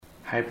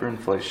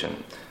Hyperinflation.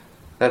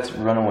 That's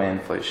runaway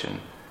inflation.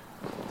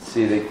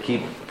 See, they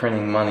keep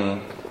printing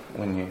money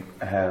when you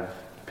have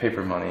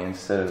paper money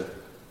instead of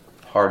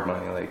hard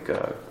money, like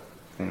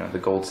the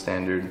gold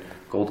standard,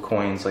 gold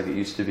coins like it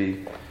used to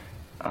be.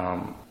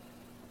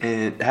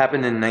 It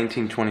happened in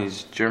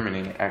 1920s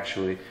Germany,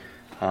 actually.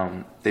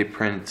 They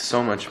printed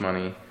so much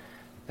money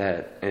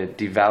that it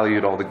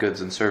devalued all the goods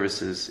and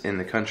services in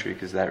the country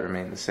because that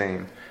remained the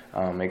same.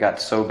 It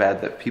got so bad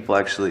that people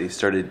actually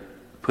started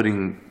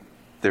putting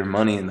their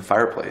money in the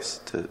fireplace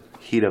to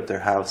heat up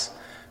their house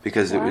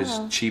because it was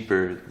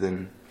cheaper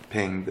than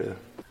paying the...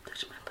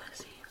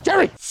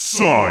 Jerry!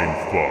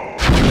 Seinfeld.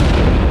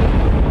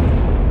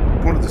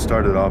 I wanted to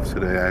start it off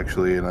today,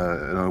 actually, in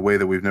a way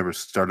that we've never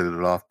started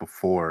it off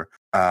before,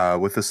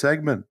 with a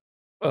segment.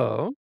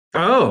 Oh,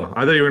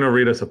 I thought you were going to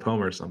read us a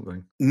poem or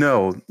something.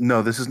 No,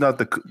 this is not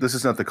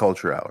the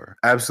culture hour.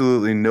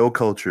 Absolutely no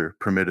culture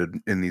permitted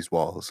in these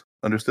walls.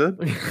 Understood?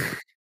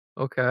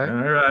 Okay.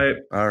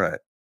 All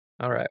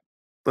right.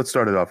 Let's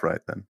start it off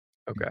right then.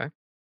 Okay.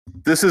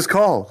 This is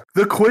called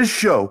The Quiz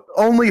Show.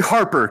 Only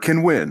Harper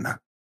can win.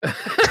 So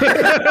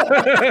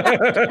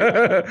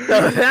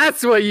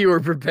that's what you were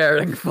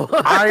preparing for.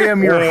 I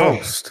am your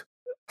host,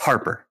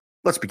 Harper.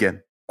 Let's begin.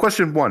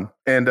 Question 1.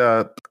 And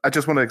I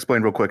just want to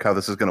explain real quick how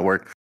this is going to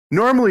work.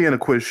 Normally in a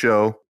quiz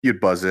show, you'd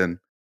buzz in.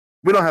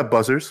 We don't have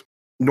buzzers,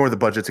 nor the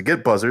budget to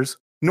get buzzers,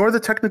 nor the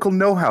technical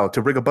know-how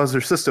to rig a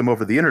buzzer system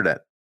over the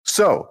internet.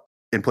 So,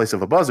 in place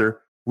of a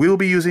buzzer, we will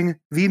be using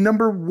the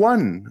number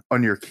 1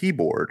 on your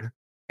keyboard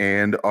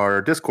and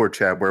our Discord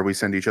chat where we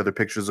send each other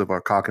pictures of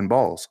our cock and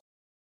balls.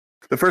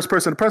 The first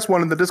person to press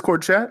 1 in the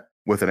Discord chat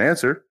with an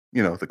answer,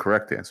 the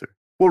correct answer,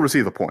 will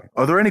receive a point.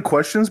 Are there any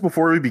questions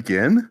before we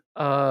begin?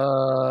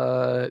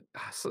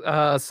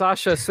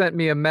 Sasha sent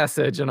me a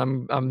message and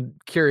I'm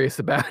curious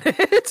about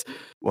it.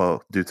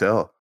 Well, do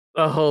tell.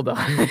 Hold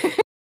on.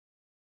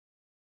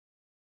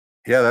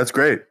 Yeah, that's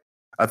great.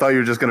 I thought you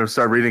were just going to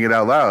start reading it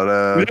out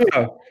loud.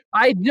 Yeah.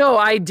 I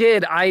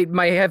did.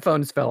 My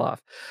headphones fell off.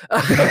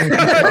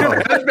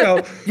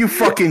 You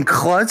fucking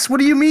klutz. What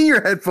do you mean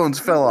your headphones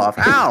fell off?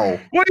 How?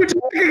 What are you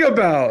talking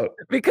about?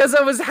 Because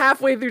I was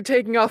halfway through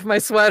taking off my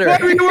sweater. Why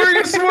are you wearing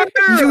a sweater?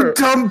 You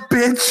dumb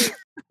bitch.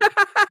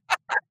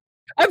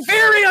 I'm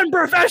very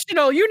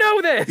unprofessional. You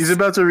know this. He's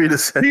about to read a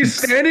sentence. He's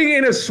standing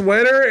in a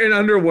sweater and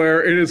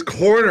underwear in his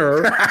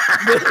corner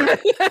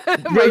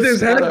with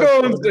his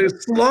headphones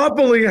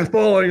sloppily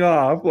falling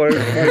off. Like, oh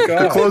my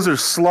God. The clothes are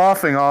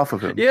sloughing off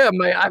of him. Yeah,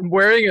 I'm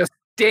wearing a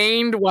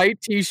stained white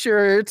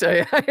t-shirt.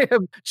 I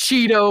have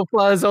Cheeto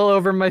fuzz all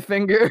over my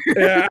finger.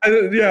 Yeah,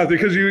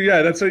 because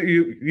that's what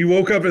you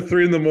woke up at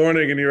 3 a.m.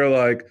 and you were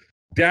like,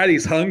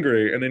 Daddy's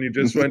hungry, and then you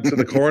just went to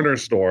the corner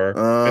store.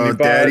 and you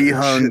bought Daddy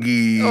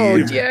hungry.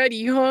 Oh,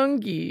 Daddy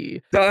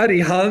hungry. Daddy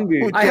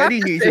hungry. Oh,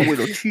 Daddy needs a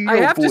little Cheeto. I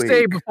have to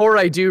say before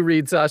I do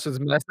read Sasha's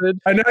message.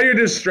 And now you're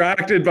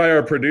distracted by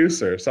our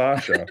producer,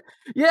 Sasha.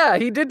 Yeah,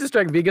 he did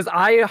distract me because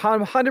I am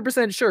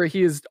 100% sure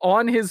he is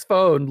on his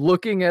phone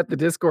looking at the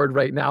Discord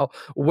right now,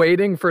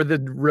 waiting for the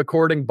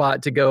recording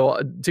bot to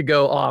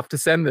go off to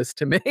send this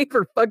to me,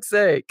 for fuck's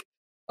sake.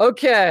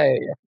 Okay.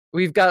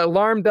 We've got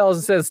alarm bells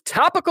that says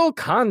topical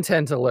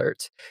content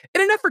alert.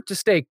 In an effort to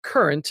stay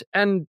current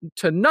and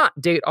to not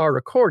date our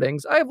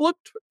recordings, I have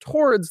looked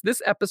towards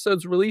this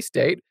episode's release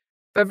date,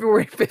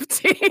 February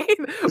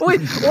 15th. Wait,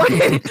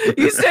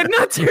 you said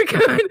not too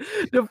good,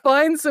 to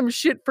find some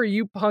shit for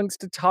you punks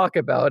to talk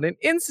about, and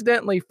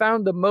incidentally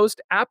found the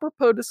most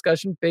apropos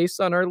discussion based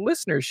on our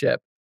listenership.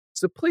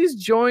 So please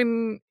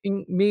join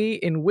me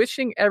in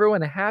wishing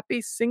everyone a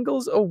happy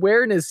Singles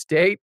Awareness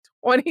Day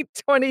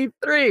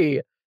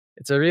 2023.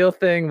 It's a real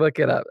thing. Look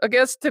it up. I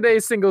guess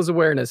today's Singles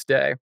Awareness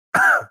Day.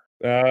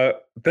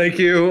 Thank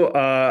you.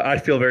 I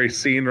feel very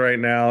seen right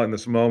now in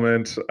this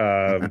moment.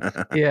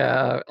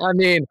 Yeah. I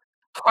mean,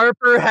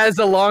 Harper has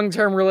a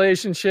long-term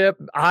relationship.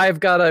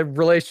 I've got a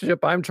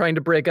relationship I'm trying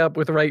to break up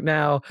with right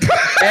now.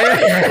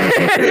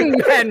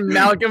 and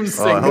Malcolm's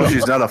single. I hope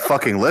she's not a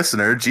fucking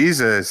listener.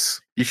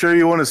 Jesus. You sure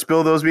you want to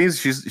spill those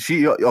beans?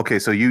 Okay,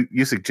 so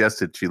you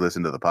suggested she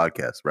listened to the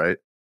podcast, right?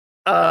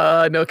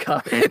 No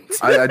comment.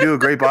 I do a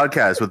great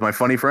podcast with my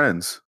funny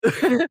friends.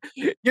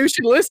 You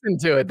should listen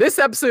to it. This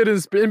episode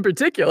is in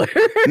particular.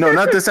 No,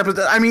 not this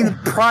episode. I mean,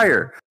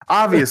 prior.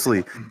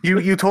 Obviously,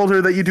 you told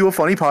her that you do a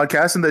funny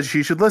podcast and that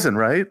she should listen,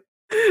 right?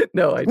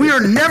 No, I didn't. We are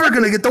never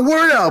going to get the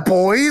word out,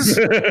 boys.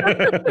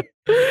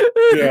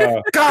 Yeah.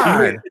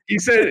 God. He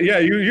said, yeah,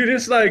 you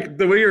just like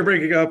the way you're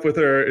breaking up with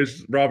her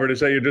is, Robert,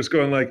 is that you're just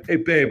going like, hey,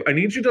 babe, I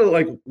need you to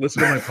like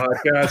listen to my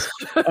podcast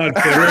on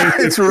February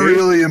 15th. It's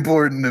really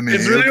important to me.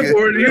 It's really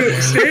important. You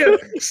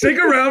stick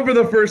around for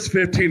the first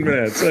 15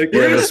 minutes. Like,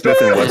 yeah,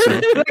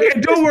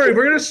 don't worry,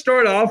 we're going to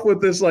start off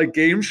with this like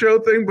game show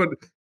thing,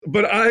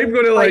 but I'm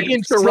going to like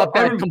interrupt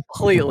that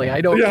completely. I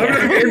don't care.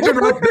 I'm going to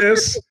interrupt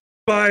this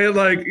by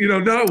like,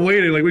 not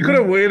waiting. Like we could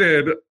have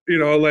waited,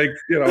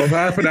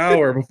 half an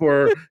hour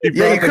before. You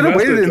could have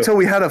waited until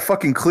we had a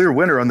fucking clear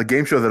winner on the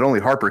game show that only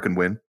Harper can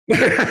win.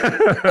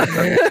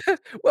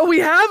 Well, we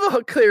have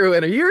a clear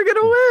winner. You're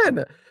gonna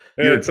win.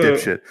 You're a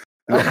dipshit.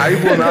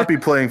 I will not be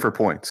playing for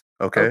points.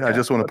 Okay, I Okay,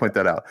 just want to point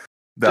that out.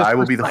 That Just I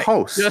will for be the spite.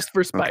 host. Just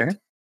for spite. Okay,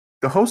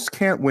 the host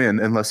can't win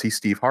unless he's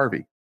Steve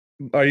Harvey.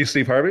 Are you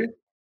Steve Harvey?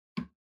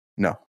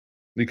 No,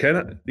 You could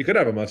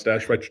have a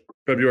mustache by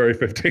February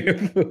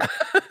 15th.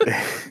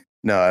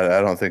 no,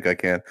 I don't think I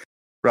can.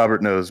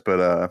 Robert knows,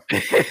 but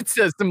It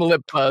says some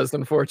lip buzz,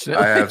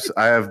 unfortunately.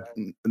 I have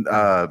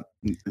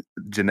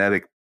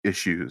genetic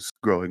issues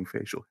growing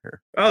facial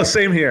hair. Oh,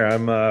 same here.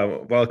 I'm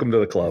welcome to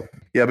the club.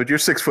 Yeah, but you're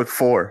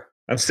 6'4".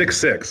 I'm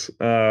 6'6".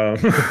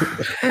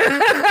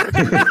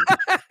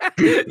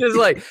 Just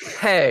like,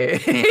 hey.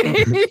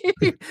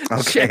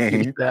 check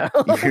Okay, these out.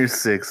 you're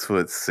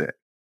 6'6".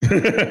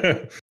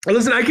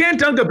 Listen, I can't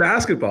dunk a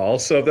basketball,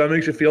 so if that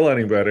makes you feel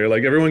any better,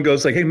 like everyone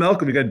goes like, "Hey,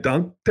 Malcolm, you got to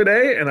dunk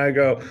today?" And I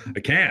go, "I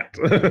can't."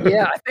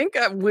 Yeah, I think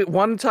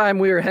one time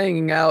we were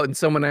hanging out and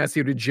someone asked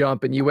you to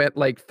jump and you went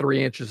like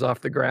 3 inches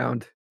off the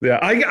ground. Yeah,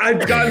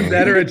 I've gotten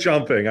better at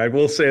jumping. I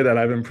will say that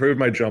I've improved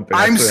my jumping.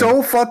 I'm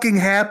so fucking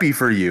happy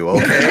for you.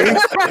 Okay,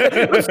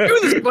 Let's do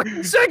this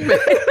fucking segment.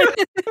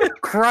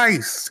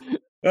 Christ,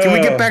 can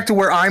we get back to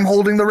where I'm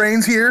holding the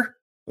reins here?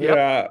 Yep.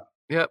 Yeah.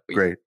 Yep.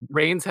 Great.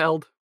 Reins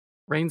held.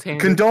 Reins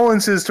handed.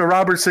 Condolences to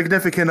Robert's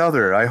significant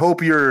other. I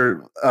hope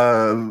you're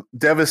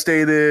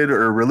devastated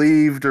or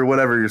relieved or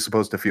whatever you're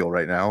supposed to feel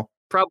right now.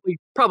 Probably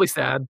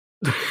sad.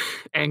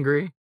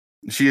 Angry.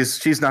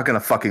 She's not gonna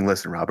fucking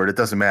listen, Robert. It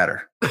doesn't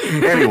matter.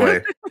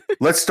 Anyway,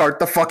 let's start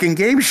the fucking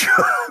game show.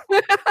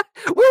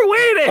 We're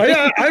waiting. Oh,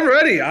 yeah, I'm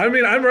ready. I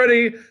mean, I'm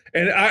ready,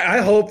 and I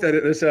hope that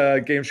this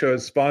game show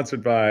is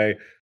sponsored by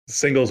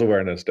Singles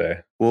Awareness Day.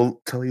 We'll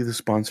tell you the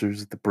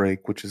sponsors at the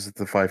break, which is at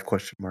the 5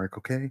 question mark.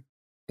 Okay.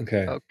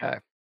 Okay. Okay.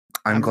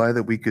 I'm glad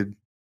that we could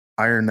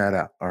iron that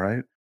out. All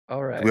right.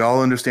 All right. Do we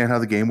all understand how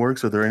the game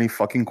works? Are there any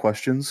fucking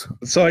questions?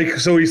 So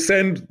we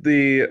send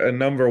the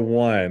number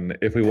 1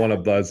 if we want to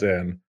buzz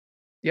in.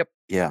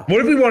 Yeah. What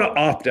if we want to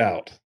opt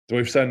out? Do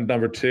we send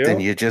number 2? Then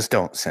you just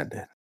don't send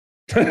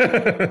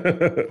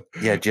it.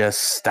 Yeah,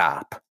 just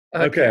stop.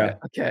 Okay.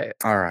 Okay.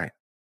 All right.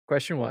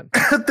 Question 1.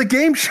 The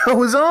game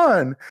show is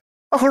on.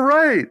 All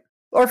right.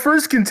 Our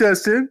first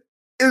contestant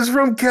is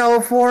from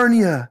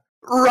California,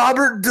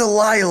 Robert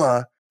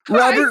Delilah.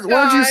 Robert,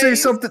 why don't you say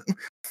guys. something?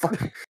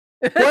 Why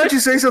don't you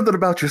say something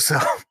about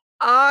yourself?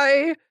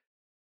 I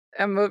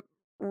am a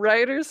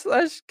writer /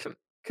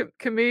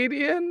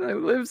 comedian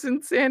who lives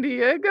in San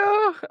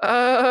Diego.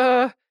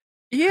 Yeah.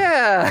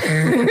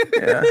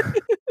 Yeah.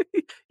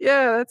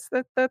 Yeah,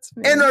 that's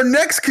me. And our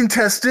next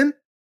contestant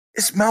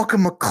is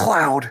Malcolm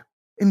McLeod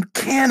in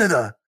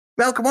Canada.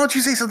 Malcolm, why don't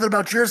you say something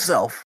about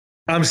yourself?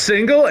 I'm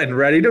single and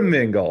ready to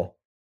mingle.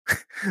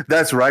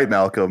 That's right,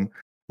 Malcolm.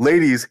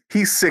 Ladies,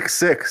 he's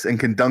 6'6" and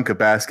can dunk a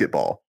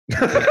basketball.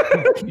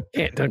 You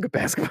can't dunk a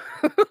basketball.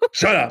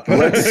 Shut up.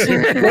 Let's-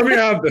 Let me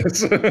have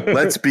this.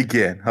 Let's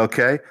begin,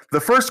 okay? The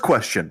first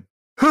question.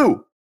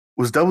 Who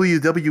was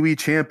WWE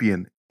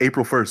champion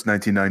April 1st,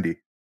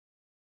 1990?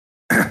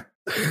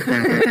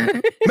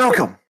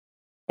 Malcolm.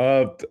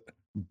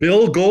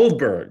 Bill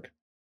Goldberg.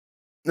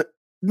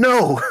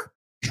 No.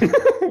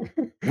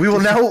 We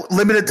will now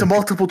limit it to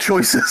multiple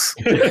choices.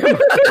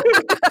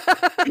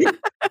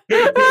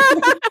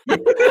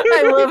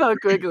 I love how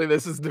quickly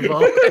this is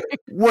devolving.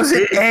 Was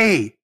it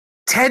A,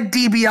 Ted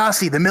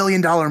DiBiase, the $1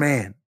 Million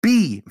Man?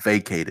 B,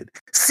 Vacated.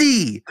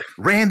 C,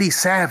 Randy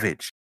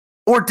Savage.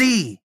 Or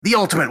D, The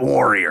Ultimate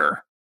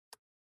Warrior?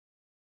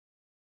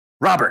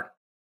 Robert.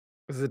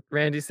 Was it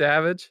Randy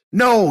Savage?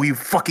 No, you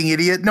fucking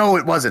idiot. No,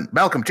 it wasn't.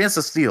 Malcolm, chance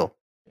to steal.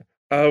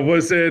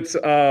 Was it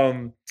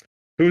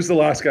who's the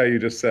last guy you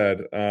just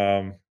said?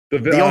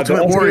 The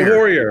Ultimate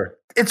Warrior.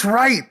 It's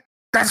right.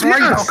 That's right,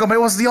 Yes. Malcolm. It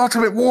was The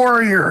Ultimate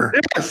Warrior.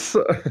 Yes.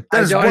 That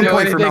I is don't 1 know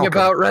point for anything Malcolm.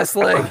 about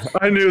wrestling.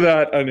 I knew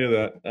that.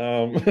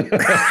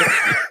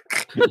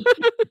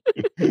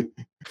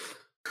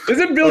 Is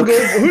it Bill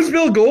Goldberg? Who's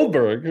Bill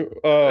Goldberg? Who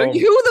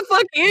the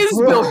fuck is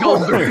Bill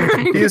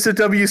Goldberg? He is a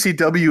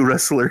WCW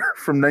wrestler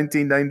from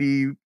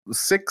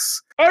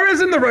 1996. I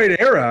was in the right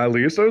era, at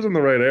least. I was in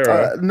the right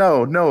era.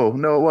 No,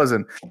 it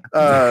wasn't.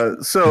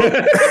 So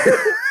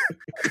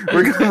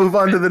we're going to move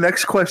on to the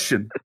next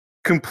question.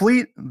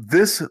 Complete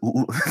this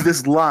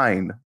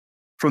line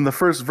from the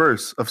first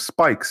verse of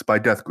Spikes by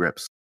Death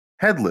Grips.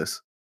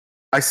 Headless.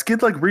 I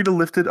skid like Rita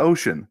lifted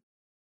ocean.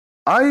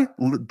 I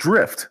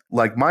drift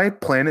like my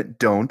planet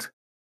don't.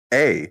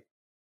 A.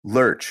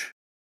 Lurch.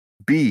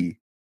 B.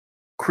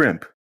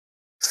 Crimp.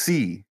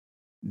 C.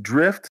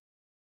 Drift.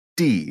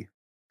 D.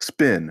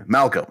 Spin.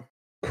 Malcolm.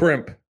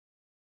 Crimp.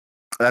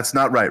 That's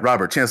not right.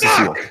 Robert, chance to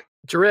steal.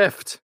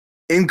 Drift.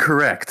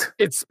 Incorrect.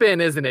 It's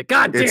spin, isn't it?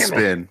 God damn It's it.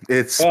 spin.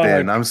 It's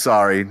spin. I'm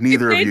sorry.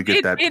 Neither of you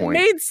get that It point.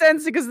 made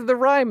sense because of the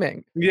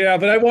rhyming. Yeah,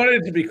 but I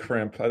wanted it to be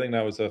crimp. I think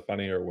that was a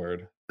funnier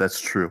word.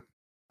 That's true.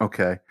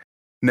 Okay.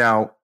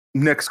 Now,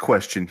 next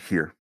question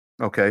here.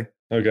 Okay.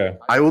 Okay.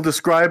 I will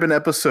describe an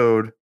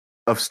episode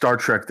of Star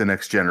Trek The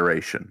Next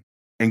Generation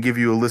and give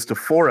you a list of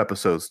 4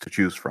 episodes to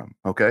choose from.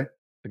 Okay.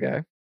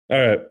 Okay.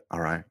 All right.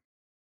 All right.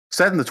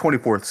 Set in the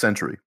 24th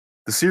century,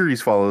 the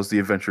series follows the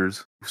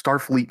adventures of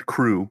Starfleet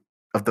crew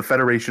of the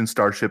Federation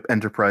starship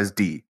Enterprise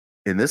D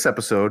In this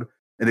episode,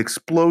 an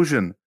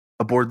explosion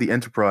aboard the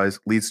Enterprise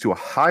leads to a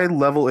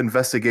high-level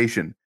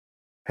investigation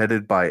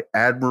headed by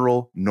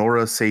Admiral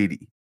Nora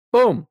Sadie.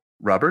 Boom.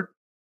 Robert?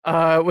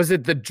 Was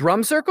it the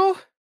drum circle?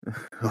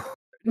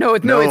 No,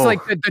 it's No.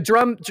 like the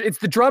drum. It's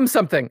the drum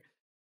something.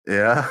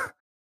 Yeah.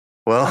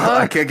 Well,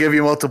 I can't give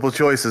you multiple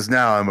choices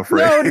now, I'm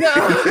afraid.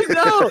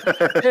 No.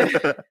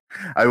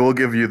 I will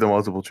give you the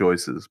multiple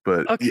choices,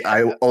 but Okay.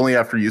 only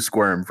after you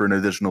squirm for an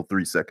additional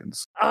 3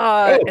 seconds.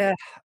 Eh,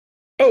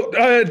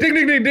 Ding,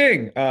 ding, ding,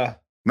 ding.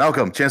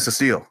 Malcolm, chance to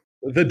steal.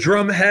 The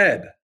drum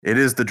head. It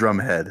is the drum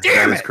head.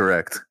 Damn That is it.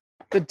 correct.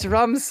 the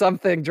drum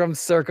something, drum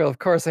circle. Of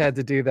course, I had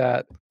to do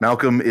that.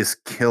 Malcolm is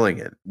killing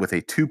it with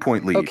a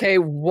 2-point lead. Okay,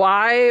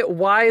 why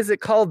is it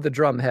called the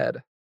drum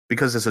head?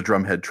 Because it's a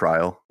drumhead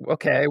trial.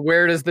 Okay,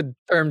 where does the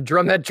term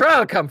drumhead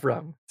trial come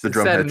from? The It's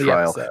said drumhead in the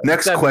trial. episode.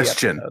 Next Said in the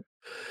question.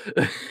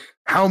 episode.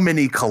 How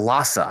many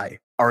colossi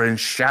are in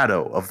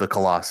shadow of the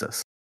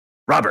Colossus?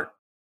 Robert?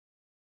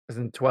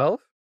 Isn't it 12?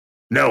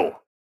 No.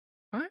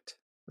 What?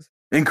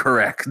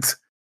 Incorrect.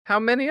 How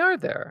many are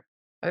there?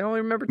 I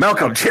only remember 12.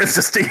 Malcolm, chance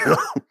to steal.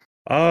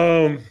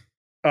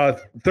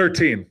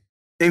 13.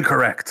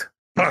 Incorrect.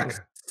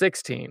 Fuck.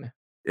 16.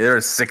 There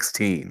is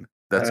 16.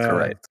 That's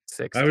correct.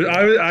 16.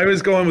 I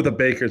was going with a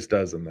baker's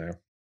dozen there.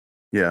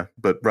 Yeah,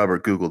 but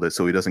Robert Googled it,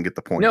 so he doesn't get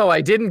the point. No,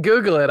 I didn't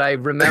Google it. I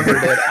remembered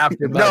it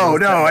after. No, Bubbles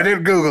said I that.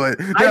 didn't Google it.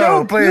 I No,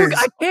 don't please.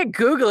 I can't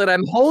Google it.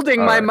 I'm holding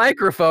All my right.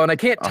 microphone. I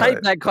can't All type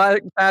right.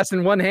 that fast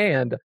in one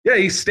hand. Yeah,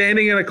 he's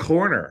standing in a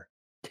corner.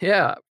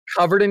 Yeah,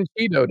 covered in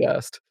Cheeto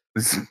dust.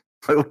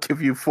 I will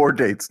give you 4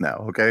 dates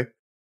now, okay?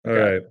 All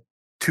Okay. right.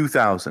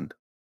 2000,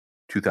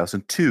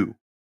 2002,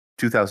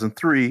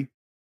 2003,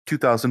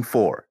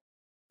 2004.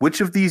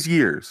 Which of these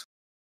years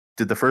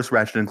did the first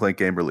Ratchet and Clank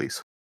game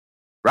release?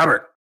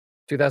 Robert,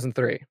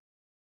 2003.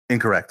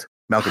 incorrect.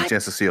 Malcolm, What?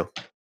 chance to steal.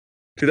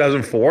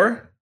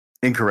 2004?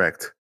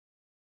 Incorrect.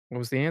 What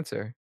was the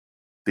answer?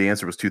 The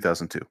answer was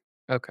 2002.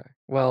 Okay.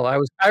 Well, I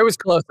was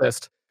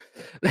closest.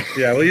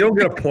 Yeah, well, you don't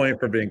get a point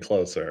for being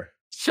closer.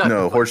 Shut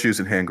No, the fuck- horseshoes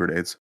and hand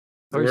grenades.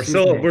 We're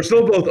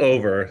still both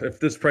over.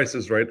 If this Price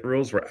is Right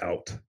rules, we're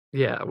out.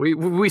 Yeah,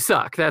 we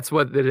suck. That's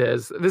what it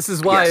is. This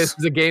is why Yes. this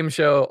is a game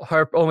show.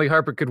 Only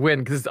Harper could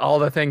win because all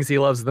the things he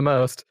loves the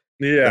most.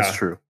 Yeah. That's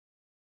true.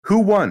 Who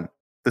won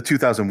the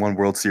 2001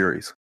 World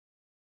Series?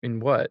 In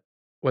what?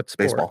 What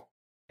sport? Baseball.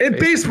 In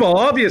baseball,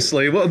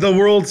 obviously. Well, the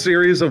World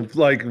Series of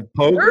like There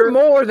are poker.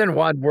 more than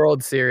one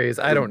World Series.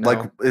 I don't know.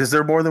 Like, is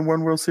there more than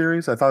one World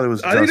Series? I thought it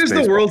was I think just there's the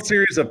baseball. World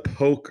Series of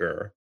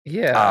poker.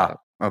 Yeah.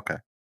 Okay.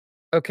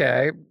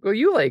 Okay. Well,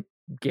 you like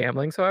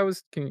gambling, so I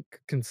was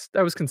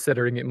I was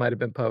considering it might have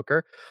been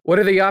poker. What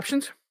are the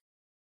options?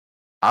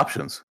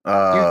 Options.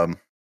 You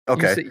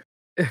Okay. say-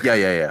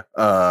 Yeah.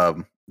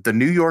 The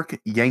New York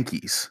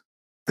Yankees,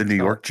 the New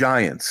Oh. York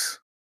Giants,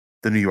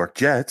 the New York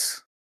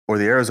Jets, or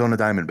the Arizona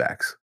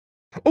Diamondbacks?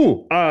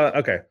 Oh,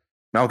 okay.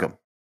 Malcolm,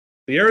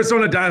 The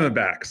Arizona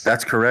Diamondbacks.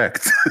 that's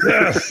correct.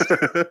 Yes.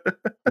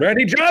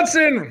 Randy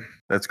Johnson.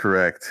 That's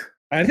correct.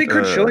 I think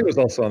Chris Uh, Schilling was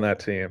also on that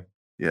team.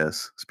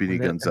 Yes, Speedy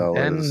and then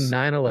Gonzalez.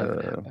 9/11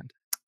 uh, happened.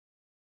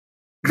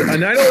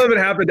 9/11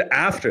 happened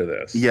after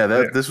this. Yeah,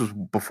 this was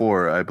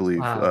before, I believe.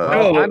 Wow.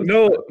 No, I'm-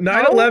 no.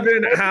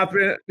 9/11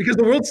 happened because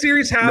the World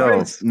Series no,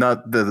 happened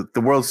not the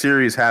World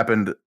Series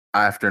happened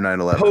after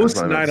 9/11. is post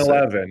what I meant to say.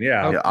 9/11.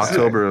 Yeah. Yeah, Okay.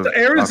 October of The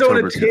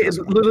Arizona, October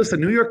 2001.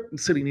 listen, New York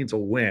City needs a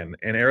win,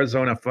 and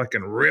Arizona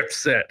fucking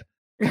rips it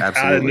out of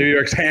Absolutely. New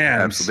York's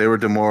hands. Absolutely. They were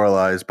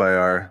demoralized by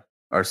our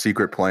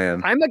secret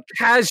plan. I'm a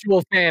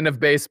casual fan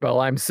of baseball.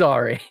 I'm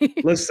sorry.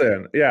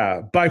 Listen,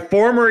 yeah, by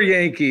former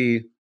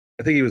Yankee,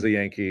 I think he was a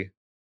Yankee,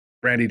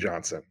 Randy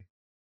Johnson.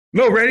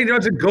 No, Randy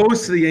Johnson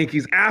goes to the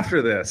Yankees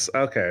after this.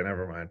 Okay,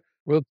 never mind.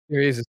 World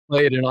Series is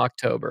played in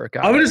October.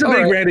 Got I'm it. just a All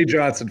big right. Randy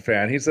Johnson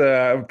fan. He's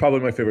probably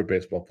my favorite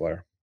baseball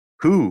player.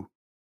 Who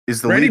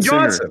is the Randy lead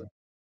Johnson.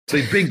 It's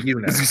a big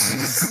unit.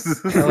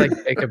 singer? I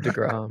like Jacob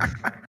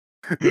DeGrom.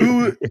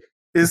 Who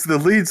is the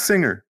lead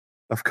singer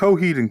of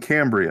Coheed and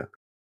Cambria?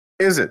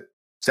 Is it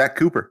Zach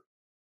Cooper,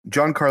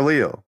 John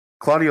Carleo,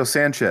 Claudio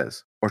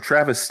Sanchez, or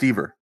Travis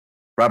Stever?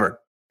 Robert.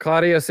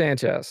 Claudio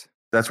Sanchez.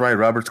 That's right.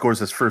 Robert scores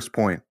his first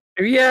point.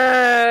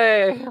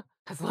 Yay!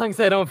 As long as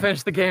I don't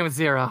finish the game with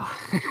 0.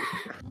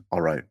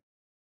 All right.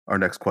 Our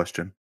next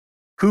question.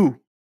 Who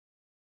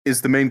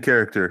is the main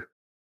character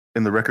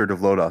in the Record of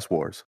Lodos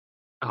Wars?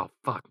 Oh,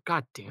 fuck.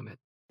 God damn it.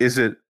 Is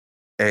it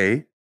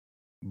A,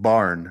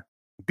 Barn,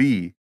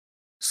 B,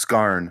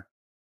 Skarn,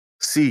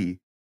 C,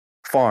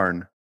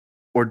 Farn,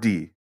 or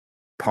D,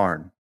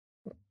 Parn?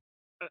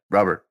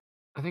 Robert,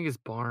 I think it's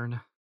Barn.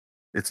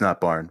 it's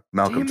not Barn.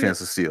 Malcolm, Damn it. chance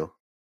to steal.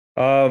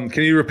 Can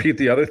you repeat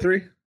the other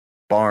three?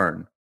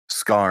 Barn,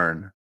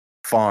 Skarn,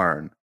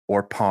 Farn,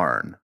 or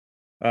Parn?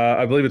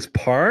 I believe it's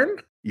Parn.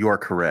 You are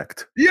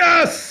correct.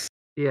 Yes.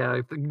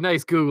 Yeah,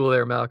 nice Google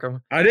there,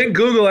 Malcolm. I didn't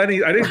Google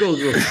any. I didn't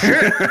Google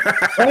shit.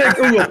 I didn't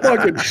Google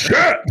fucking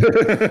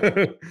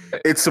shit.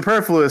 It's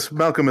superfluous.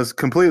 Malcolm has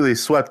completely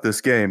swept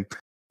this game.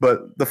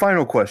 But the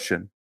final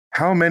question: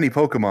 how many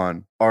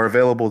Pokemon are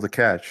available to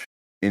catch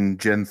in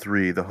Gen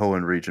 3, the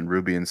Hoenn region,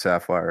 Ruby and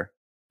Sapphire?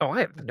 Oh,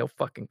 I have no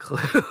fucking clue.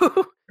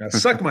 Now,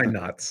 suck my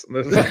nuts.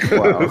 Wow.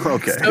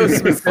 Okay. So Fuck.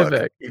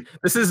 specific.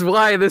 This is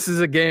why this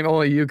is a game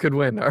only you could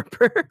win,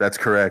 Harper. That's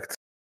correct.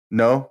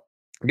 No?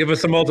 Give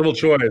us a multiple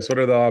choice. What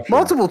are the options?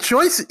 Multiple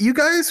choice? You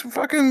guys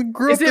fucking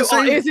grew up the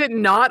same. Is it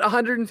not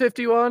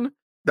 151?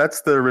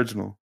 That's the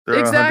original. There are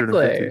Exactly.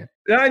 150.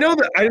 Yeah, I know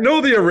that. I know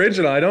the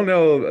original. I don't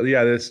know.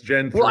 Yeah, this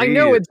Gen 3. Well, I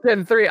know it's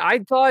Gen 3. I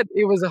thought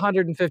it was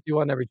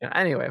 151 every time.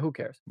 Anyway, who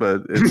cares?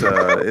 But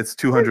it's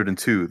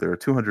 202. There are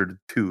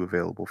 202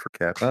 available for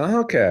capture.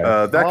 Okay.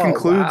 That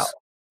concludes wow.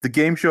 the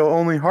game show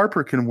only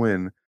Harper can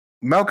win.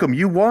 Malcolm,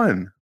 you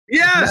won.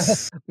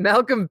 Yes.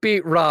 Malcolm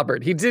beat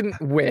Robert. He didn't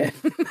win.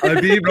 I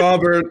beat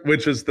Robert,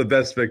 which is the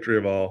best victory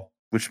of all.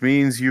 Which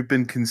means you've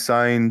been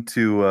consigned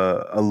to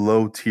a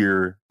low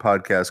tier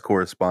podcast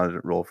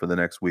correspondent role for the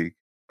next week.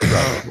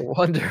 Oh,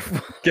 wonderful.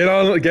 Get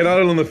out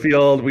on the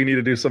field. We need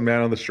to do some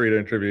man on the street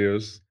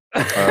interviews.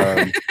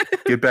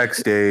 Get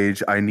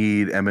backstage. I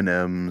need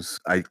M&Ms.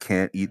 I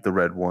can't eat the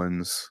red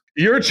ones.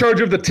 You're in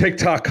charge of the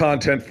TikTok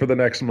content for the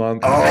next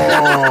month.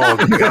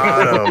 Oh,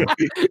 got him.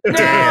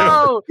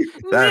 No!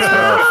 That's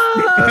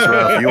rough. That's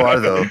rough. You are,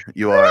 though.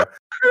 You are.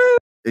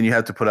 And you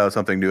have to put out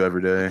something new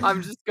every day.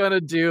 I'm just going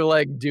to do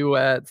like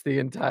duets the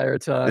entire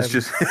time. It's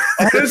just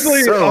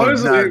Honestly,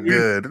 not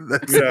good.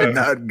 That's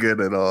not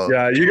good at all.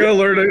 Yeah, you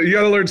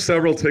gotta learn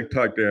several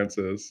TikTok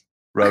dances.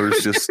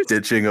 Robert's just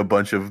stitching a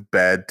bunch of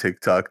bad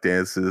TikTok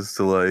dances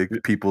to like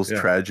people's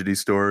tragedy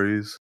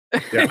stories.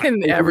 Yeah.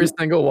 And every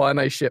single one,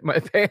 I shit my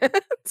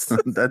pants.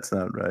 That's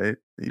not right.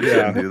 You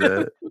can't do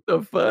that. What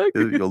the fuck?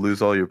 You'll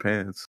lose all your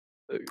pants.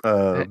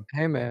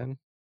 Hey man,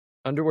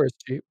 underwear's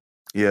cheap.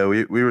 Yeah,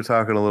 we were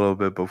talking a little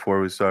bit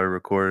before we started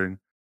recording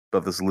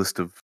about this list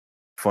of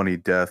funny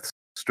deaths,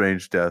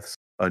 strange deaths,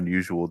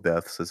 unusual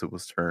deaths, as it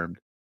was termed.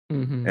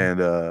 Mm-hmm.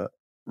 And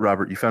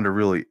Robert, you found a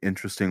really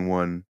interesting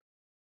one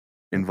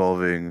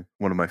involving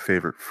one of my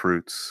favorite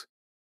fruits.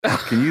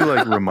 Can you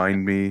like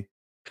remind me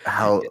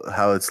how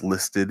it's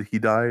listed he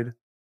died?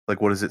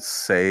 Like, what does it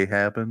say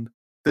happened?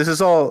 This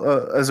is all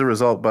as a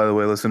result, by the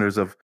way, listeners,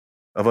 of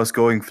us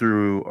going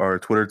through our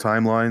Twitter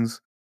timelines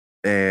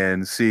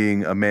and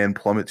seeing a man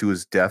plummet to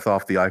his death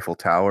off the Eiffel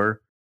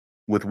Tower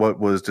with what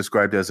was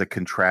described as a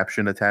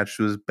contraption attached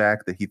to his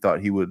back that he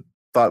thought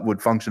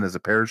would function as a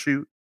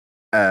parachute.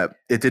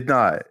 It did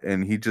not,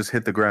 and he just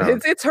hit the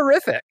ground. It's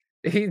horrific.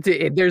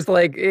 There's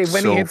like when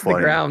So he hits funny.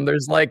 the ground,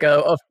 there's like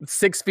a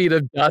 6 feet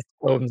of dust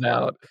foams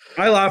out.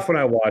 I laugh when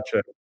I watch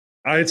it.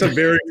 It's a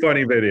very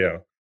funny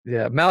video.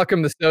 Yeah,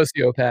 Malcolm the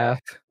sociopath.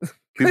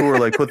 People were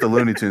like, put the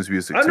Looney Tunes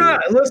music I'm to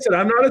not it. listen,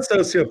 I'm not a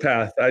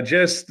sociopath. I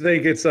just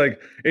think it's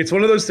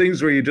one of those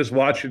things where you just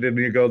watch it and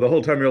you go the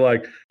whole time you're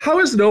like, how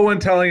is no one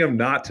telling him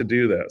not to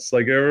do this?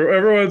 Like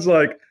everyone's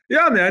like,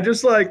 yeah, man,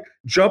 just like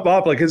jump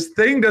off. Like his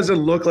thing doesn't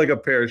look like a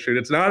parachute.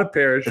 It's not a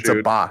parachute. It's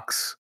a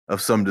box of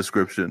some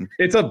description.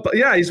 He's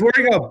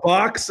wearing a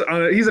box.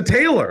 He's a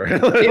tailor.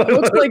 It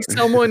looks like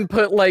someone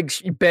put like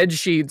bed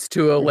sheets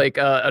to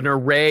an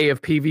array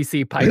of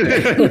PVC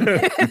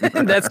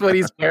piping. That's what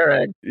he's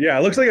wearing. Yeah,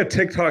 it looks like a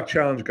TikTok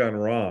challenge gone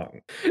wrong.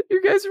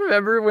 You guys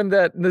remember when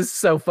this is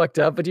so fucked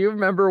up, but do you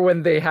remember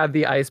when they had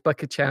the ice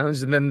bucket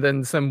challenge and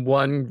then some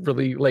one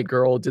really like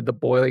girl did the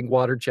boiling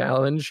water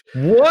challenge?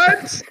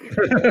 What?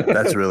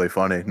 That's really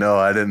funny. No,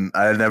 I didn't.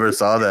 I never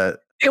saw that.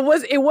 It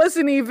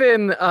wasn't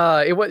even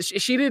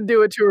she didn't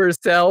do it to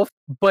herself,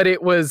 but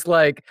it was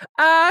like,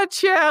 I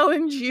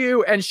challenge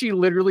you, and she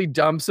literally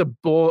dumps a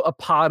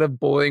pot of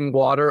boiling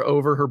water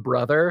over her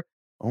brother.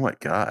 Oh my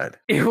God.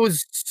 It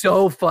was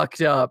so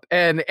fucked up.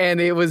 And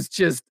it was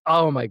just,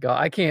 oh my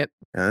God, I can't.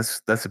 Yeah,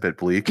 that's a bit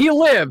bleak. He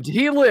lived.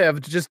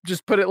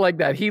 Just put it like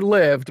that. He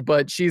lived,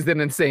 but she's in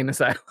an insane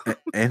asylum.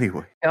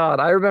 Anyway. God,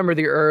 I remember one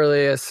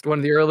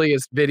of the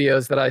earliest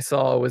videos that I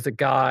saw was a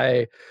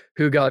guy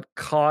who got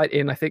caught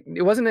in, I think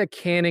it wasn't a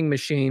canning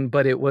machine,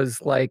 but it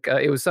was like,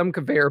 it was some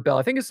conveyor belt.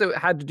 I think it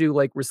had to do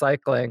like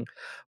recycling,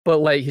 but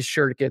like his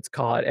shirt gets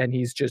caught and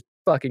he's just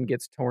fucking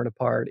gets torn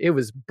apart. It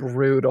was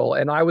brutal.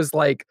 And I was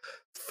like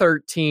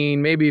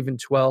 13, maybe even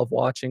 12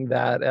 watching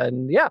that.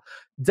 And yeah,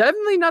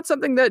 definitely not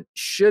something that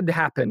should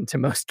happen to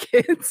most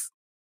kids.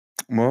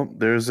 Well,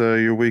 there's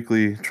your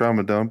weekly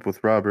trauma dump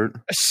with Robert.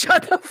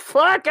 Shut the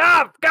fuck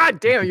up. God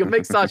damn it. You'll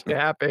make Sasha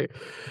happy.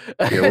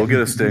 Yeah, we'll get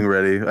a sting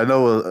ready. I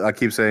know I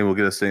keep saying we'll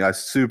get a sting. I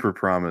super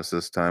promise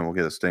this time we'll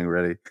get a sting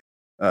ready.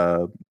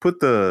 Put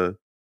the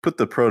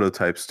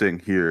prototype sting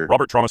here.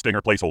 Robert Trauma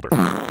Stinger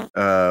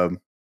placeholder.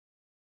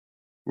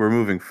 We're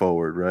moving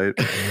forward, right?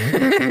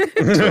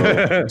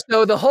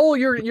 So the whole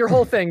your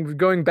whole thing,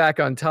 going back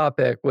on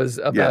topic, was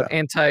about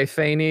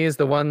Antiphanes,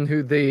 the one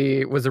who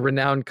was a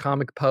renowned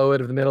comic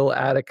poet of the Middle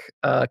Attic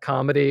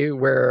comedy,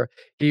 where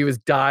he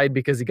died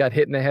because he got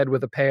hit in the head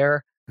with a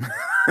pear.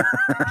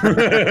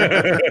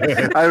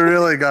 I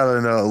really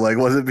gotta know, like,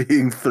 was it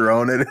being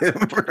thrown at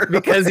him?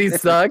 Because he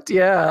sucked?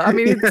 Yeah. I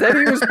mean, he said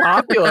he was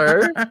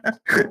popular.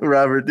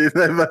 Robert, dude.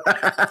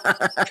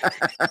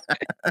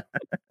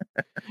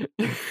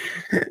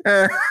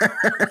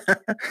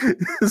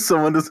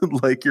 Someone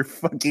doesn't like your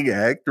fucking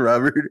act,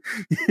 Robert.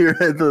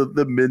 You're at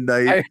the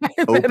midnight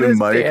open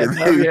mic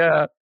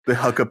and they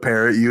huck a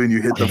pear at you and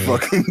you hit the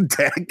fucking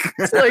deck.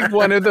 It's like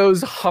one of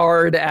those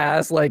hard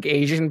ass like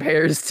Asian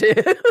pears too.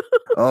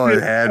 Oh,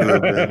 it had to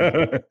have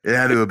been. It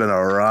had to have been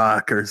a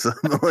rock or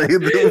something like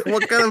that.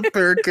 What kind of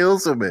pear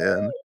kills a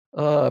man?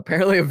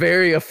 Apparently a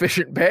very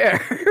efficient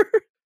pear.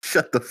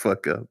 Shut the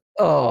fuck up.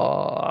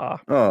 Oh.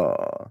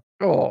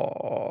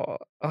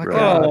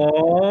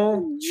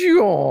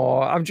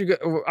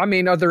 I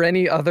mean, are there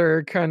any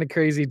other kind of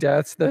crazy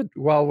deaths that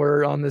while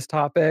we're on this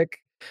topic?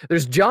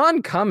 There's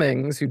John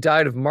Cummings, who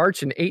died of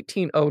March in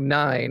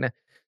 1809.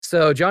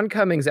 So John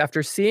Cummings,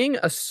 after seeing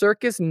a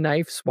circus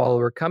knife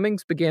swallower,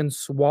 Cummings began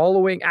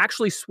swallowing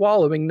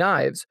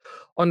knives.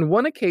 On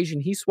one occasion,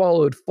 he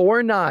swallowed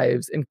 4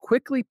 knives and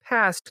quickly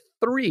passed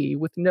 3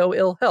 with no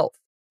ill health.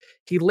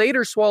 He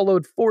later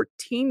swallowed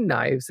 14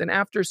 knives, and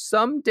after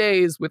some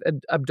days with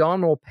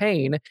abdominal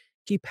pain,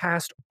 he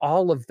passed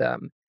all of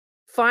them.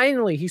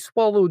 Finally, he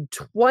swallowed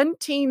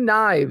 20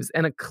 knives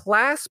and a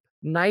clasp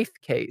knife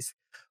case,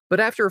 but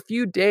after a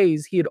few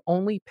days, he had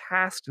only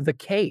passed the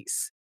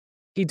case.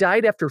 He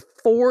died after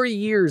 4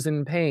 years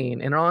in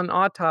pain, and on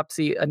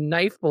autopsy, a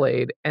knife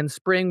blade and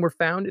spring were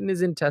found in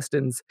his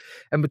intestines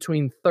and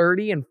between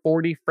 30 and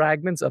 40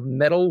 fragments of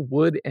metal,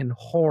 wood, and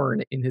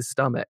horn in his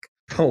stomach.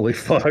 Holy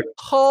fuck.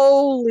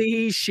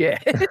 Holy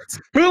shit.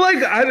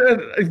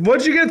 But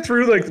once you get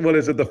through, like, what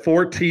is it, the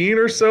 14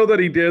 or so that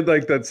he did,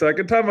 like, that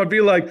second time, I'd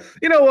be like,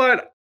 you know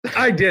what?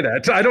 I did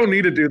it. I don't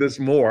need to do this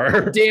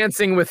more.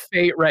 Dancing with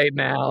fate right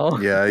now.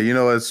 Yeah, you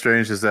know what's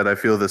strange is that I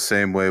feel the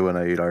same way when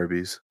I eat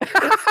Arby's.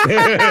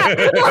 Yeah,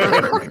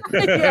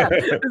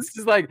 it's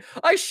just like,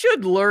 I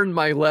should learn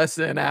my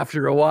lesson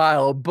after a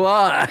while,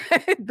 but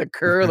the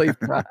curly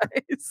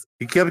fries.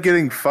 He kept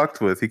getting fucked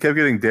with. He kept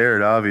getting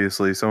dared,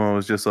 obviously. Someone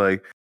was just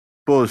like,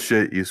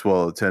 bullshit, you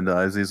swallowed 10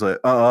 knives. He's like,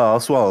 I'll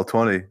swallow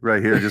 20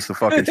 right here just to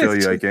fucking show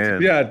you I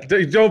can. Yeah,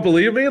 don't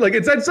believe me? Like,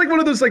 it's like one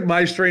of those, like,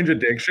 My Strange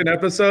Addiction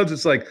episodes.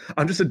 It's like,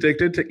 I'm just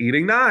addicted to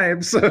eating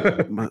knives.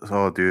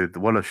 Oh, dude,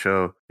 what a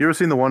show. You ever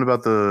seen the one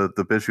about the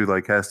bitch who,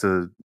 like,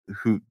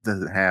 who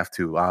doesn't have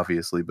to,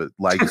 obviously, but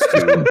likes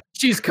to?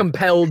 She's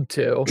compelled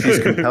to. She's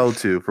compelled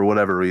to, for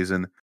whatever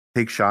reason,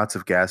 take shots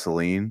of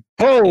gasoline.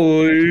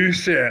 Holy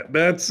shit.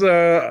 That's,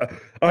 I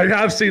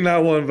have seen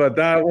that one, but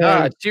that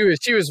one.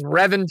 She was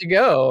revving to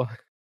go.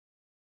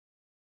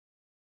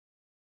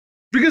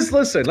 Because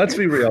listen, let's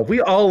be real.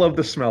 We all love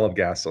the smell of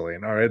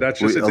gasoline. All right, that's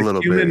just it's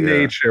a human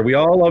nature. We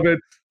all love it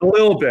a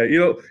little bit. You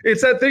know,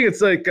 it's that thing. It's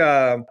like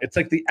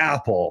the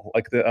apple,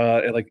 like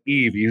like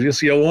Eve. You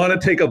want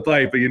to take a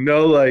bite, but you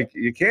know, like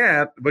you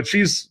can't. But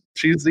she's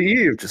the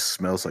Eve. It just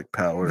smells like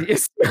power.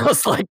 It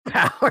smells like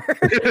power.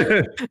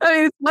 I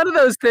mean, it's one of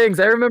those things.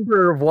 I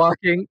remember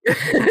walking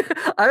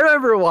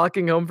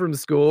home from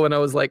school when I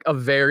was like a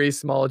very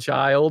small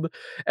child,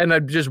 and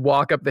I'd just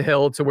walk up the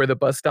hill to where the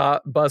bus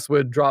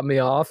would drop me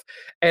off,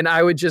 and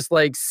I would just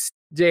like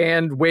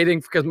stand waiting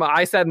because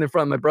I sat in the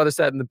front, my brother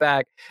sat in the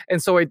back,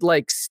 and so I'd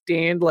like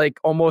stand like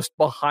almost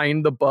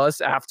behind the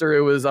bus after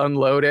it was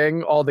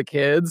unloading all the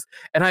kids,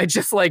 and I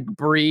just like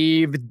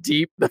breathe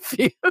deep the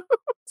fumes.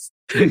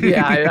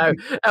 Yeah,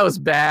 that was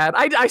bad.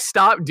 I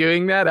stopped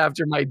doing that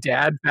after my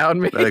dad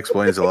found me. That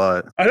explains a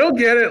lot. I don't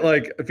get it.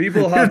 Like,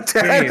 people have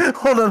dad,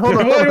 hold on.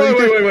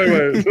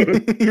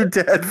 Wait. Your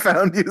dad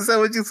found you. Is that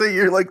what you say?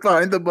 You're like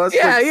behind the bus.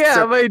 Yeah.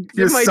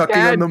 You're sucking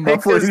on the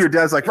muffler, and your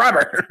dad's like,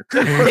 Robert.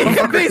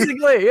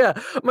 Basically, yeah.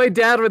 My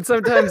dad would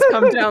sometimes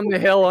come down the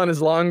hill on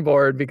his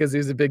longboard because he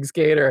was a big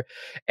skater,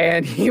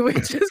 and he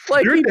would just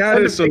like. Your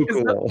dad is so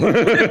cool.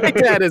 My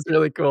dad is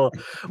really cool.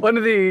 One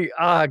of the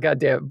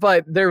goddamn,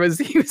 but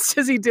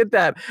he did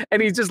that, and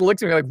he just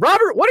looked at me like,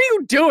 Robert, what are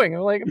you doing?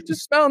 I'm like, I'm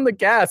just smelling the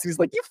gas. He's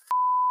like, you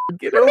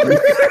get over it.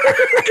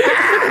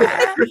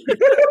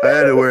 I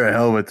had to wear a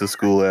helmet to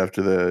school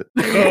after that.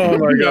 Oh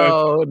my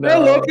god!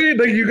 No. Lucky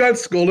that you got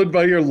scolded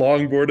by your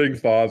longboarding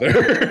father.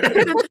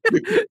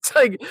 It's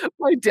like,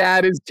 my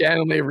dad is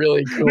genuinely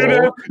really cool.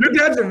 Your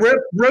dad's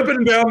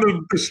ripping down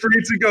the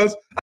streets. He goes,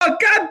 oh,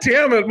 god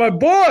damn it, my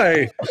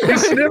boy!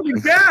 He's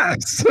sniffing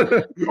gas.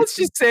 Let's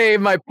just say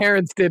my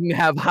parents didn't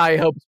have high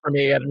hopes for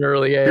me at an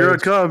early age. Here I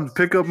come,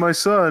 pick up my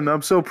son.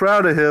 I'm so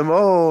proud of him.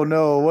 Oh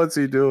no, what's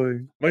he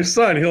doing? My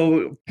son,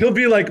 he'll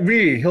be like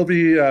me. He'll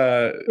be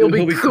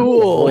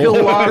cool. He'll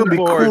be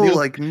cool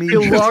like me.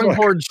 He'll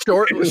longboard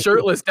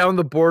shirtless down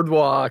the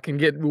boardwalk and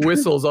get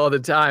whistles all the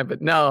time.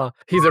 But no,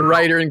 he's a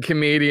writer and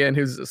comedian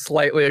who's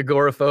slightly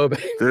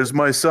agoraphobic. There's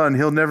my son.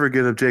 He'll never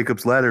get a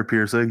Jacob's ladder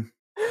piercing.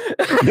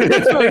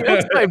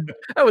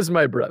 That was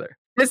my brother.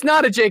 It's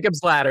not a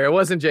Jacob's ladder. It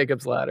wasn't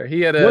Jacob's ladder.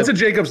 He had What's a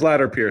Jacob's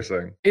ladder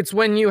piercing? It's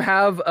when you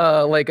have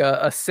like a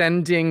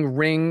ascending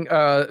ring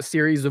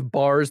series of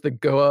bars that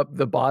go up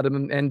the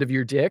bottom end of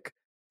your dick.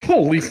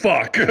 Holy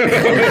fuck! So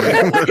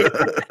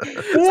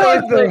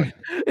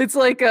it's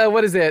like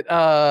what is it?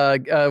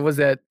 Was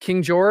that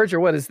King George or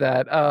what is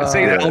that?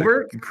 Saint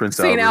Albert? Prince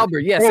Saint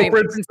Albert. Yeah, Oh,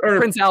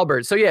 Prince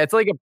Albert. So yeah, it's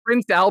like a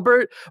Prince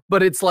Albert,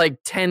 but it's like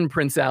 10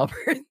 Prince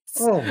Alberts.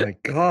 Oh my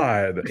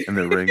god! And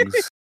the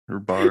rings or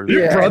bars.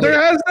 Your brother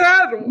has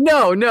that?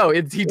 No,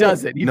 he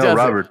doesn't. He doesn't.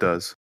 Robert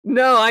does.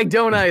 No, I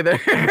don't either.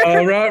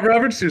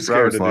 Robert's too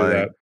scared to do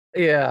that.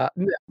 Yeah.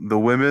 The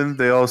women,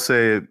 they all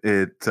say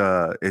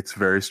it's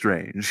very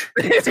strange.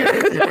 It's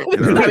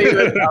not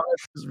even,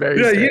 it's very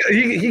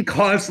strange. He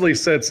constantly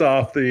sets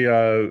off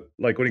the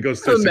like when he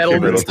goes to The metal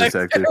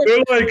detector. They're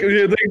like,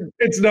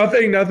 it's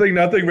nothing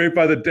right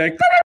by the deck.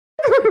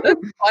 That's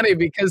funny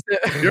because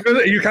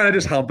you're kind of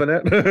just humping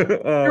it.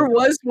 There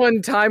was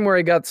one time where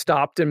I got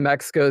stopped in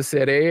Mexico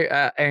City,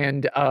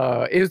 and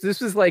this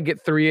was like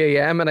at 3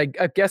 a.m. and I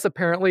guess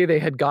apparently they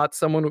had got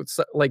someone with,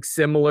 like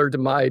similar to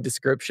my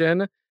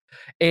description,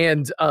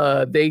 and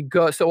they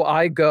go. So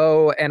I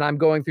go and I'm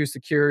going through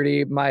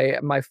security.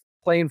 My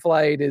plane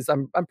flight is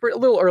I'm a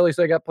little early,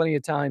 so I got plenty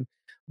of time.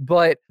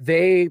 But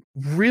they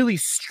really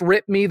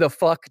strip me the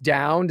fuck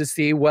down to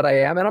see what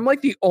I am. And I'm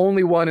like the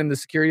only one in the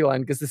security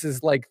line because this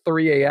is like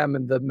 3 a.m.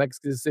 in the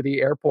Mexico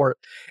City airport.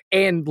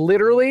 And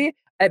literally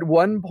at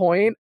one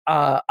point,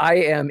 I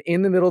am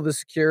in the middle of the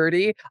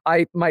security.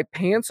 My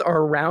pants are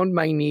around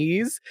my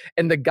knees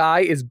and the guy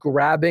is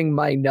grabbing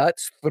my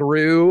nuts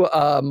through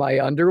my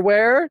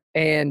underwear.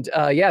 And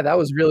that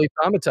was really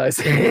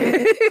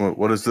traumatizing.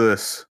 What is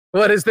this?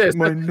 What is this?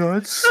 My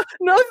nuts?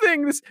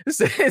 Nothing. This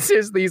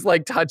is he's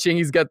like touching.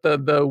 He's got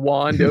the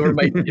wand over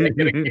my dick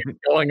and it keeps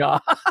going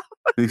off.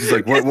 He's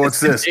like, what's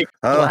this?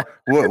 What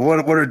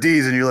are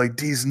these? And you're like,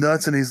 these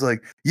nuts? And he's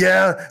like,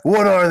 yeah,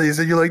 what are these?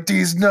 And you're like,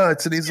 these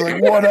nuts? And he's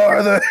like, what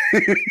are they?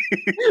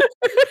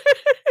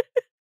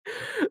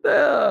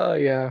 Oh,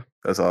 yeah.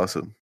 That's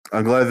awesome.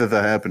 I'm glad that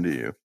happened to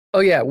you.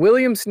 Oh, yeah.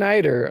 William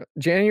Snyder,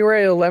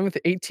 January 11th,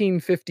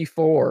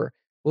 1854.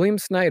 William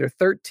Snyder,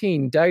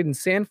 13, died in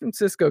San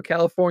Francisco,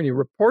 California,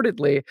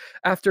 reportedly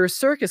after a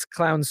circus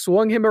clown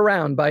swung him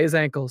around by his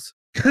ankles.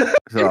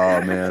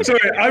 Oh, man. Sorry,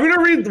 I'm going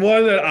to read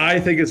one that I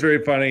think is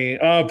very funny.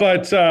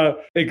 But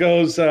it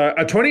goes, a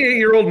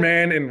 28-year-old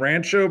man in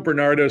Rancho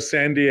Bernardo,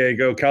 San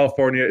Diego,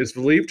 California, is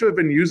believed to have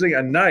been using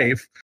a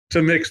knife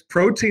to mix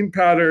protein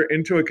powder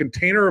into a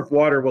container of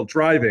water while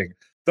driving.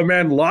 The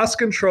man lost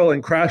control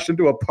and crashed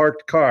into a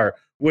parked car.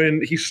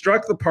 When he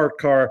struck the parked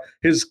car,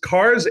 his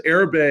car's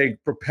airbag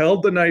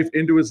propelled the knife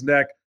into his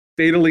neck,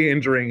 fatally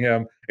injuring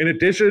him. In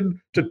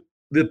addition to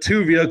the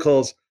two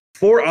vehicles,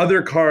 4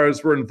 other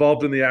cars were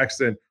involved in the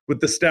accident,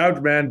 with the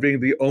stabbed man being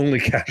the only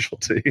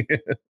casualty.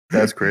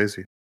 That's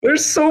crazy.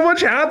 There's so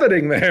much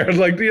happening there.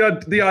 Like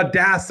the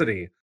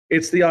audacity.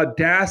 It's the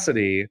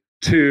audacity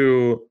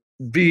to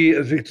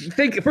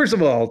think, first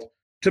of all,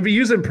 to be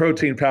using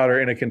protein powder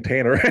in a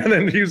container and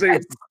then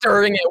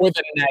stirring it with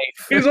a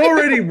knife. He's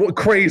already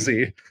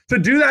crazy. To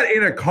do that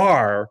in a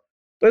car,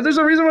 there's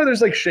a reason why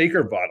there's like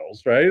shaker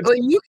bottles, right? Well,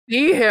 you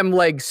see him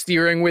like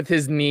steering with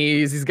his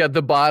knees. He's got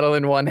the bottle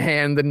in one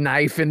hand, the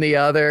knife in the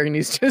other, and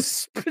he's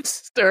just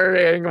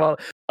stirring. Well,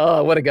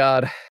 oh, what a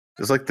god.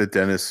 It's like the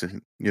dentist,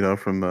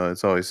 from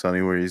It's Always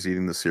Sunny, where he's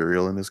eating the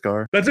cereal in his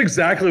car. That's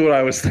exactly what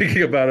I was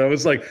thinking about. I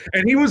was like,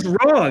 and he was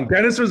wrong.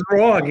 Dennis was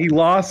wrong. He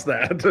lost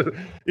that.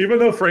 Even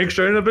though Frank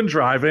shouldn't have been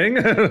driving.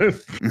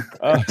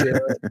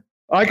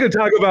 I could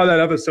talk about that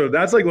episode.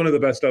 That's like one of the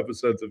best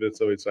episodes of It's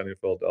Always Sunny in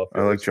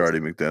Philadelphia. I like Charlie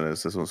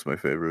McDennis. This one's my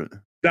favorite.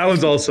 That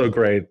one's also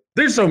great.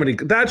 There's so many.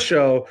 That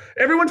show,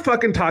 everyone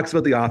fucking talks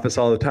about The Office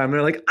all the time.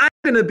 They're like, I'm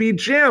going to be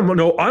Jim.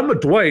 No, I'm a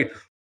Dwight.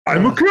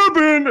 I'm a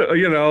Kevin,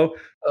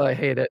 Oh, I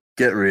hate it.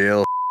 Get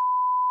real.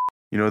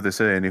 You know what they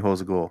say? Any hole's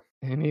a goal.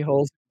 Any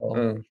hole's a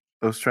goal.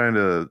 I was trying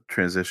to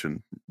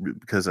transition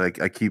because I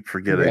keep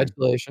forgetting.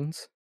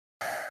 Congratulations.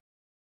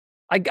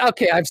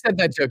 Okay, I've said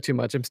that joke too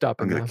much. I'm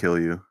stopping. I'm going to kill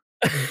you.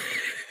 I'm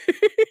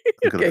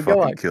going to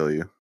fucking kill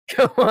you.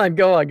 Go on.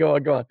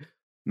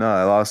 No,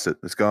 I lost it.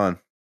 It's gone.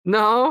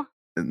 No,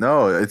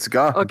 it's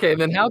gone. Okay,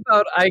 then how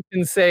about I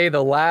can say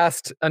the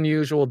last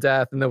unusual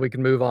death and then we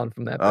can move on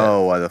from that.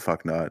 Oh, why the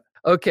fuck not?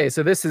 Okay,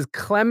 so this is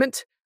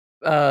Clement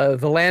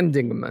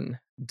Vallandigham.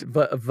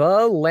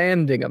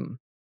 Vallandigham.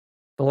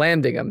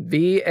 Vallandigham.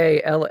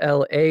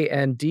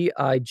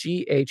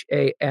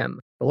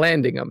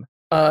 Vallandigham.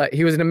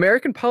 He was an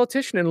American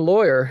politician and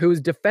lawyer who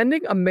was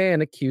defending a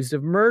man accused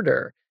of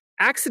murder,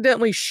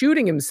 accidentally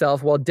shooting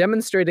himself while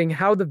demonstrating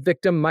how the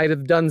victim might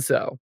have done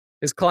so.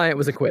 His client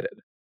was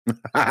acquitted.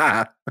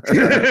 That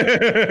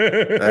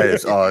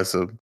is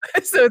awesome.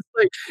 So it's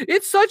like,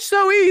 it's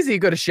so easy.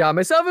 Could have shot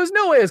myself. There's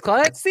no way his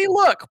client. See,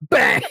 look,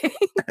 bang.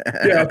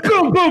 Yeah,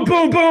 boom, boom,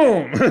 boom,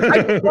 boom.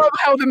 I love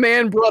how the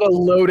man brought a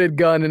loaded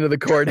gun into the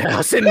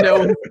courthouse and no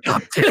one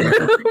stopped him.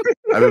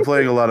 I've been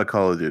playing a lot of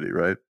Call of Duty,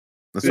 right?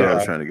 That's what I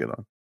was trying to get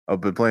on. I've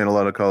been playing a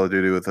lot of Call of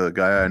Duty with a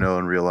guy I know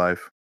in real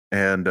life.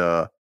 And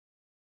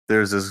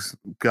there's this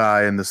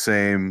guy in the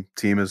same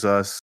team as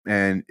us.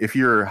 And if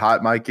you're hot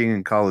micing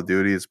in Call of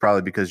Duty, it's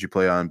probably because you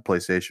play on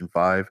PlayStation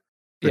 5.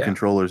 The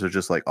controllers are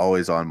just like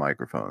always on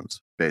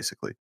microphones,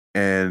 basically.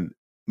 and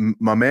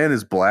my man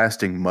is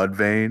blasting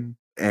Mudvayne,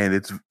 and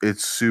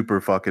it's super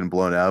fucking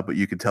blown out, but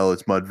you can tell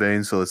it's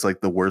Mudvayne, so it's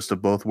like the worst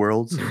of both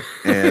worlds.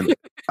 And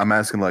I'm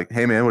asking like,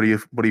 hey man, what are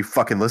you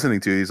fucking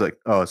listening to? He's like,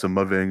 oh, it's a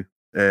Mudvayne.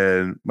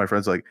 And my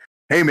friend's like,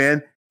 hey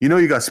man, you know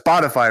you got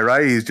Spotify,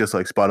 right? He's just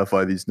like,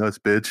 Spotify these nuts,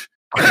 bitch.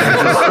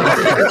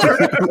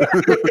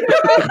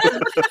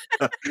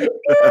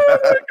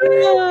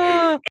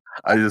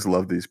 I just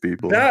love these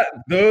people.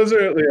 Those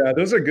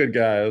are good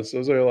guys.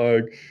 Those are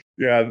like,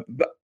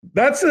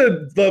 that's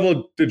a level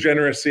of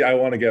degeneracy I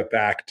want to get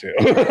back to.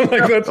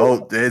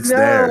 It's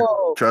there.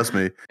 Trust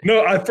me.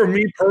 No, for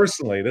me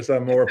personally, this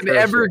I'm more an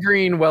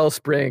evergreen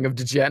wellspring of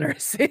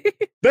degeneracy.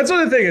 That's one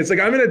of the things. It's like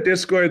I'm in a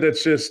Discord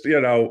that's just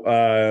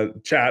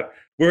chat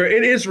where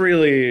it is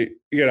really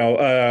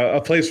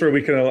a place where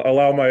we can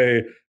allow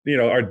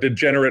our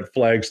degenerate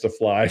flags to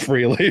fly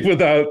freely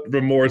without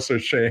remorse or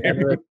shame.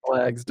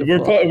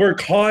 We're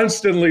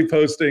constantly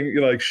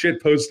posting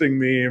shit posting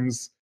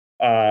memes.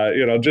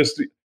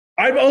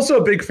 I'm also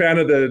a big fan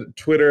of the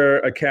Twitter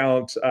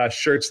account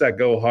Shirts That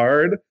Go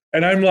Hard.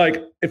 And I'm like,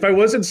 if I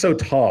wasn't so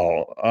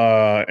tall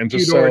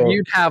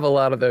you'd have a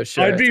lot of those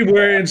shirts. I'd be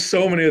wearing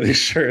so many of these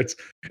shirts.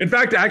 In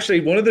fact, actually,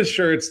 one of the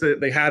shirts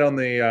that they had on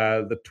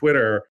the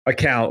Twitter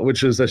account,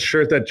 which is a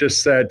shirt that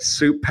just said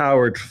 "Soup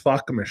Powered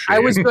Fuck Machine." I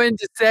was going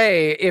to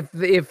say if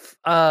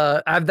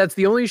that's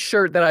the only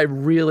shirt that I've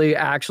really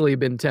actually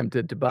been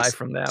tempted to buy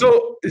from them.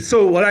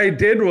 So what I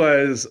did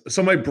was,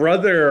 my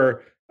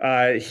brother.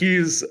 He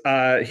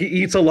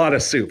eats a lot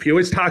of soup. He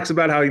always talks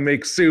about how he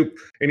makes soup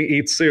and he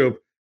eats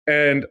soup.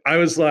 And I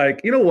was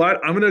like, you know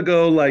what? I'm going to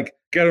go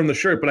get him the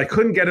shirt, but I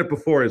couldn't get it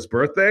before his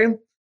birthday.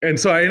 And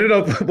so I ended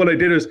up, what I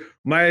did is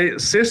my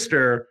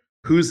sister,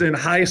 who's in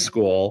high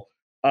school,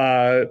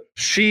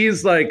 she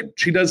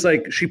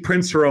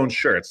prints her own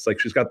shirts. Like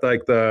she's got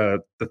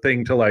the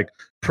thing to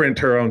print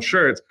her own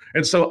shirts.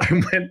 And so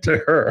I went to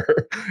her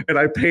and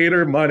I paid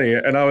her money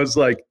and I was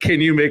like, can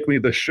you make me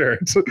the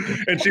shirt?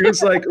 And she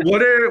was like,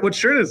 what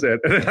shirt is it?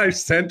 And I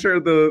sent her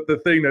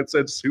the thing that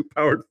said Soup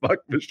Powered Fuck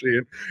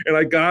Machine. And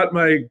I got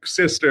my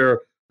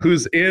sister,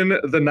 who's in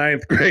the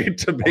 9th grade,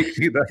 to make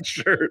me that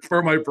shirt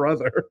for my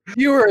brother.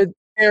 You were a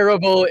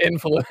terrible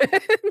influence.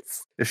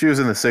 If she was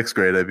in the 6th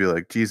grade, I'd be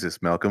like,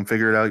 Jesus, Malcolm,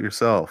 figure it out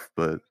yourself.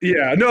 But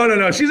yeah,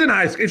 no. She's in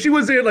high school. If she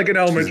was in an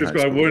elementary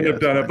school, I wouldn't have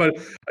done it. But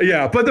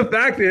but the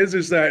fact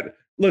is that,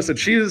 listen,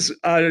 she's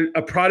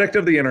a product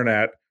of the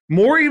internet,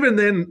 more even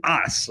than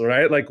us,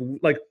 right?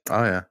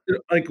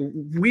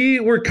 We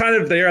were kind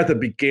of there at the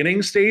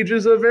beginning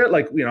stages of it.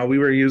 We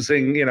were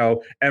using,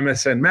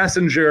 MSN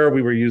Messenger,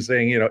 we were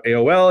using,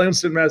 AOL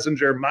Instant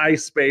Messenger,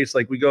 MySpace,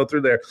 we go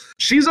through there.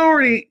 She's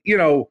already,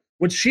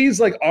 when she's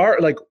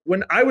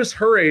when I was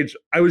her age,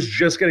 I was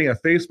just getting a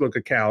Facebook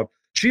account.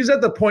 She's at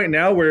the point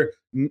now where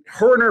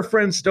her and her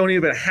friends don't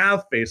even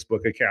have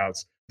Facebook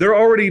accounts. They're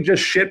already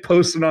just shit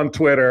posting on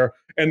Twitter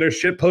and they're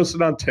shit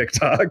posting on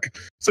TikTok.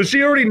 So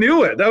she already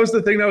knew it. That was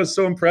the thing that was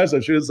so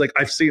impressive. She was like,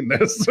 I've seen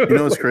this.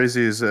 What's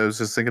crazy is I was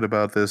just thinking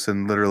about this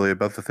and literally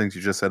about the things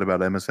you just said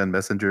about MSN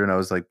Messenger. And I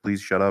was like, please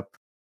shut up.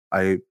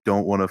 I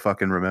don't want to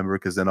fucking remember,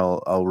 because then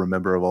I'll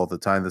remember of all the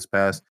time that's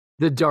passed.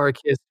 The dark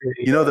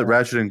history. That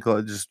Ratchet and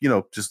Clank,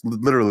 just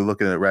literally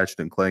looking at Ratchet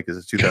and Clank is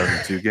a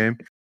 2002 game.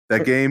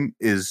 That game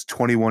is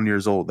 21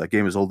 years old. That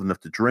game is old enough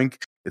to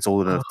drink. It's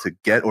old enough to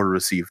get or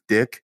receive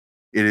dick.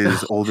 It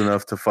is old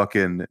enough to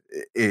fucking.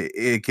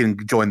 It can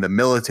join the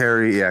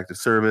military, active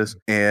service,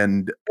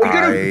 and you could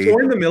have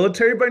joined the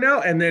military by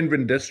now and then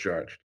been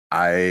discharged.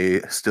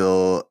 I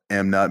still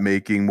am not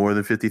making more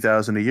than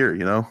 $50,000 a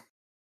year.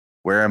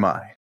 Where am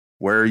I?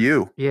 Where are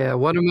you? Yeah,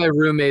 one of my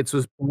roommates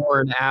was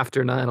born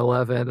after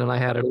 9/11, and I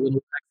had a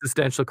little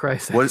existential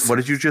crisis. What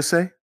did you just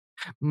say?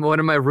 One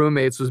of my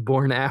roommates was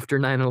born after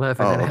 9/11,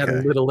 and I had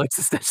a little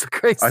existential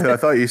crisis. I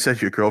thought you said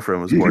your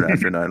girlfriend was born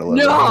after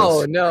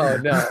 9/11.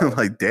 No.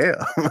 Like, damn.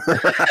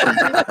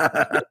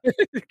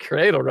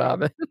 Cradle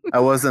Robin. I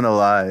wasn't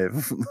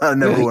alive. I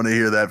never want to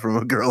hear that from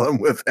a girl I'm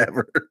with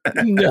ever.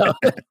 No,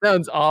 that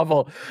sounds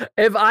awful.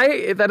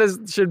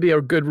 Should be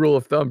a good rule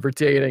of thumb for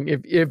dating.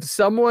 If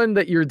someone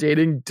that you're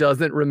dating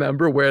doesn't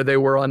remember where they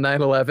were on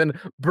 9/11,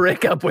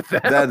 break up with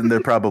them. That, and they're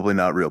probably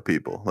not real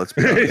people. Let's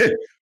be honest.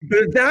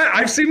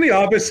 I've seen the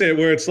opposite,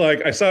 where it's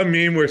like, I saw a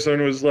meme where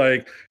someone was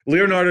like,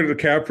 Leonardo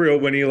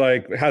DiCaprio, when he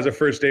has a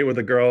first date with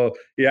a girl,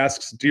 he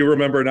asks, do you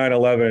remember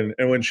 9/11?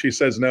 And when she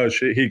says no,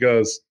 he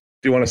goes,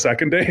 do you want a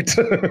second date?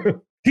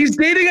 He's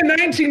dating a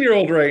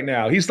 19-year-old right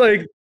now. He's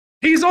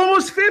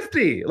almost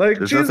 50.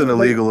 There's nothing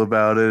illegal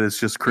about it.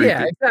 It's just creepy.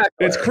 Yeah,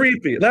 exactly. It's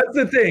creepy. That's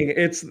the thing.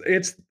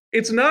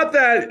 It's not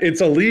that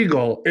it's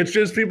illegal. It's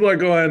just people are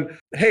going,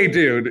 hey,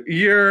 dude,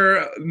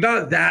 you're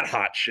not that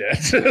hot shit.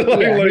 He's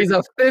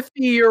a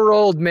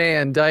 50-year-old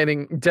man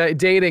dating a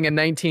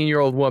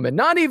 19-year-old woman.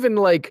 Not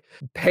even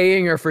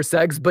paying her for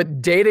sex,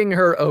 but dating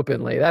her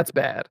openly. That's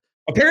bad.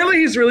 Apparently,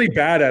 he's really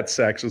bad at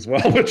sex as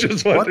well, which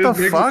is what the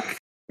fuck?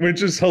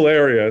 which is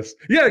hilarious.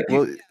 Yeah.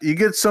 Well, you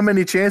get so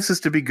many chances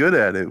to be good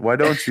at it. Why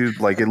don't you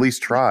like at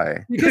least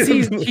try? Because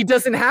he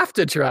doesn't have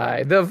to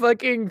try. The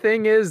fucking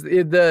thing is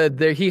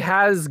he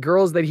has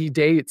girls that he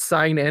dates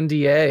sign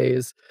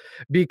NDAs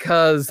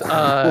because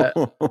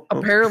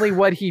apparently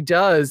what he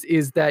does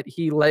is that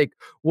he like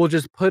will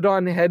just put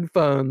on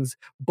headphones,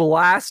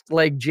 blast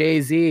like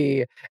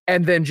Jay-Z,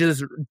 and then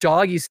just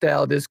doggy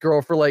style this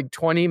girl for like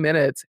 20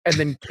 minutes and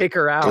then kick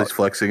her out. He's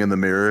flexing in the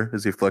mirror.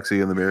 Is he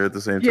flexing in the mirror at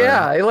the same time?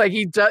 Yeah, like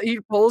he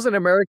pulls an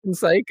American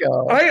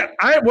Psycho.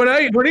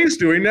 When he's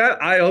doing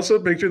that, I also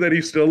picture that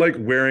he's still like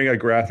wearing a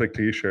graphic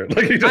T-shirt.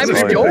 Like he doesn't.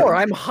 I'm sure.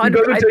 I'm he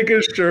doesn't take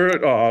his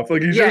shirt off.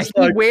 Like he's just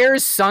he like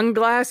wears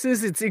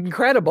sunglasses. It's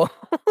incredible.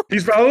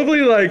 He's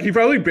probably like he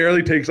probably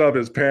barely takes off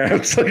his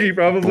pants. Like he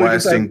probably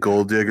blasting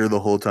Gold Digger the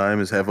whole time.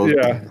 His headphones.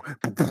 Yeah.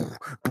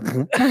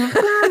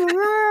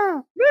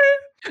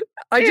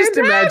 I just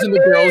imagine the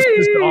girl's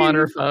just on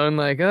her phone,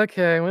 like,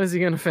 okay, when is he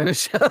gonna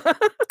finish?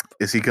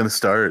 Is he gonna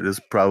start?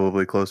 Is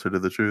probably closer to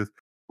the truth.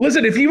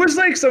 Listen, if he was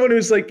like someone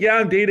who's like, yeah,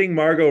 I'm dating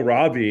Margot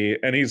Robbie,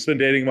 and he's been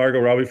dating Margot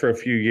Robbie for a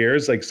few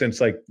years, like since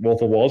like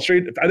Wolf of Wall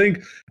Street, I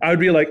think I would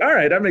be like, all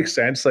right, that makes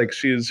sense. Like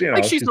she's,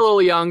 like she's a little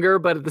younger,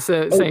 but at the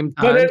same time,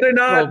 but they're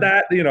not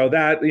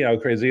that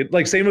crazy.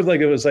 Like same with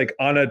like it was like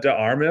Ana de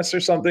Armas or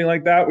something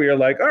like that, where you're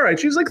like, all right,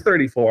 she's like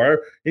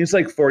 34, he's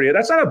like 48.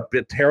 That's not a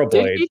bit terrible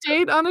Did age. he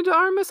date Ana de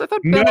Armas? I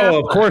thought Ben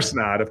Affleck. Of course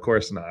not. Of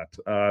course not.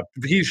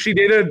 She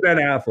dated Ben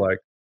Affleck.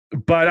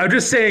 But I'm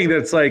just saying that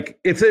it's like,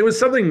 if it was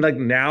something like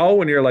now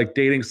when you're like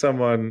dating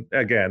someone,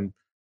 again,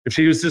 if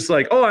she was just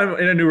like, oh, I'm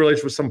in a new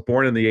relationship with someone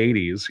born in the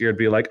 80s, you'd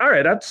be like, all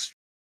right, that's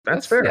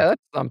fair. Yeah,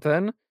 that's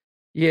something.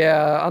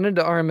 Yeah, Ana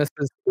de Armas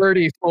is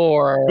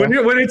 34.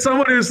 When it's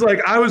someone who's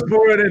like, I was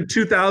born in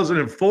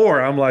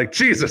 2004, I'm like,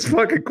 Jesus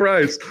fucking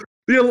Christ.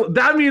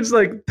 That means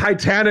like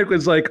Titanic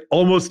was like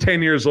almost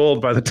 10 years old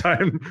by the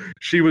time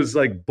she was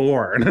like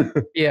born.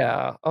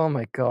 Yeah. Oh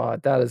my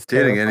God. That is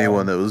dating terrifying.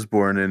 anyone that was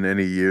born in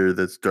any year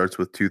that starts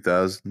with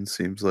 2000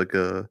 seems like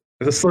it's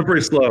a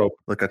slippery slope.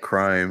 Like a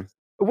crime.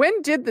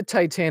 When did the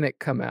Titanic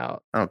come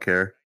out? I don't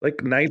care. Like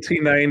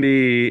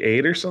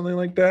 1998 or something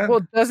like that.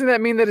 Well, doesn't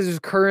that mean that his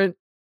current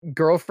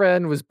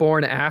girlfriend was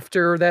born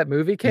after that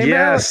movie came out?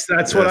 Yes,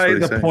 that's what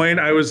the point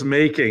I was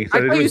making. I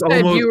thought you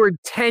said you were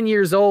 10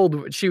 years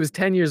old. She was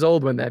 10 years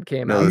old when that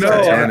came out. No,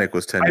 Titanic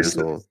was 10 years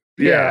old.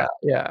 Yeah.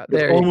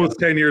 Almost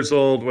 10 years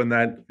old when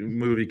that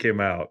movie came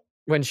out.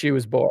 When she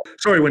was born.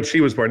 Sorry, when she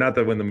was born, not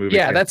that when the movie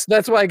came.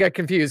 That's why I got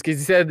confused, because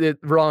you said it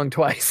wrong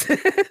twice.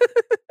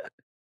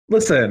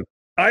 Listen,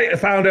 I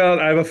found out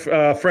I have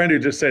a friend who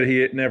just said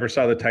he never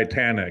saw the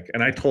Titanic,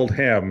 and I told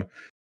him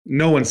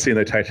no one's seen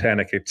the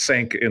Titanic. It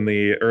sank in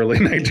the early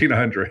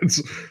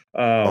 1900s.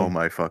 Oh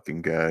my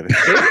fucking God.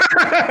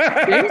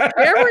 James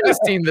Cameron has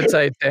seen the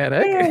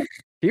Titanic.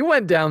 He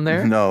went down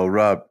there. No,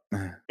 Rob.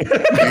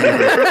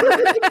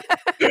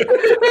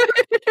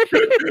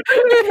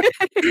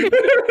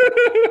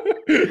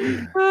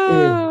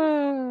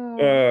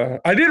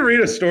 I did read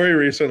a story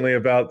recently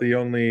about the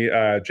only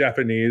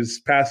Japanese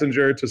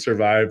passenger to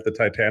survive the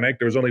Titanic.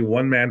 There was only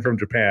one man from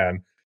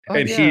Japan,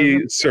 and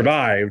he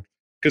survived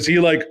because he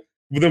like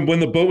when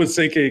the boat was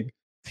sinking,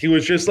 he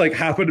was just like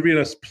happened to be in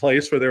a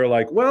place where they were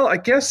like, well, I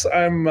guess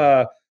I'm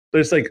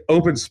there's like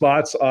open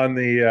spots on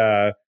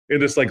the in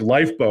this like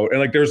lifeboat, and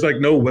like there's like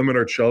no women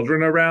or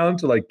children around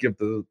to like give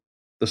the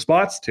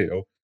spots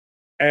to,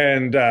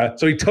 and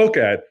so he took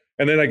it.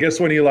 And then I guess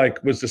when he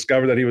like was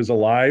discovered that he was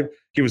alive,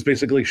 he was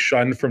basically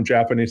shunned from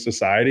Japanese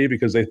society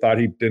because they thought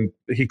he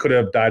could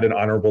have died an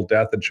honorable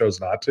death and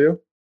chose not to.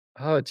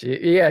 Oh gee,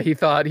 yeah. He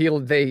thought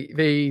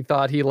they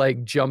thought he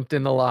like jumped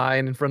in the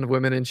line in front of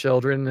women and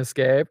children and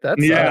escaped.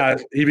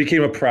 He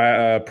became a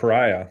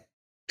pariah.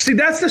 See,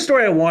 that's the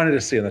story I wanted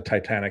to see in the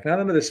Titanic. Not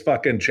into this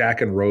fucking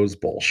Jack and Rose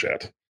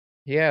bullshit.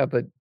 Yeah,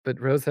 but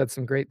Rose had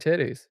some great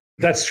titties.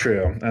 That's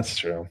true. That's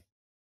true.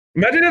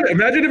 Imagine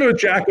if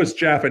Jack was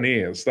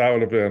Japanese. That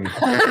would have been.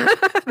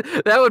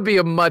 That would be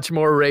a much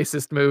more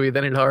racist movie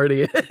than it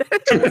already is.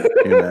 Can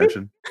you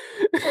imagine?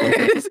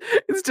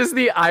 It's just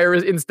the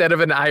Irish, instead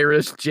of an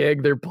Irish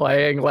jig, they're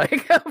playing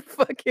like a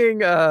fucking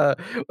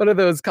what are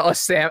those called? A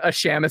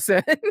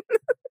shamisen.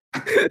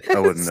 I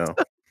wouldn't know.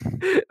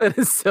 That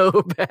is so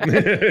bad.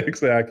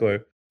 Exactly.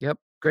 Yep.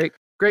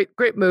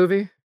 Great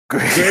movie.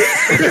 Little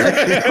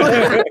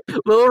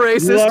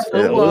racist.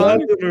 Love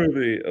the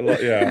movie.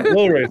 Yeah,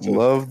 little racist.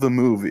 Love the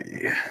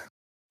movie.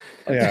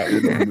 Yeah,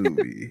 the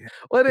movie.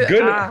 What?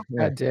 Good.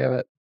 God damn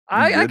it!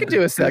 I could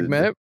do a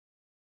segment.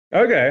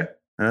 Okay.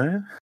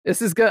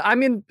 This is good. I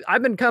mean,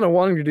 I've been kind of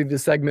wanting to do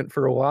this segment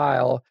for a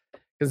while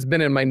because it's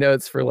been in my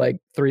notes for like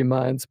 3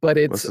 months. But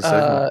it's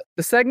the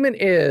segment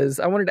is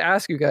I wanted to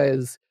ask you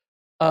guys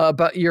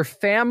about your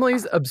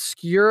family's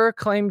obscure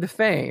claim to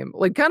fame.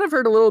 Like, kind of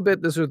heard a little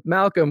bit this with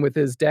Malcolm with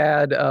his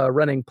dad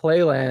running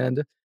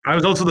Playland. I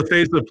was also the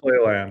face of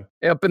Playland.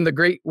 Up in the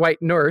Great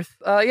White North.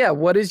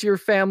 What is your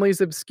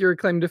family's obscure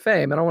claim to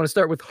fame? And I want to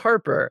start with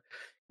Harper.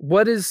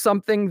 What is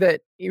something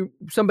that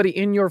somebody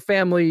in your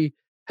family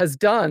has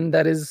done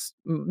that is,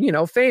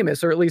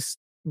 famous, or at least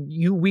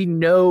we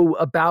know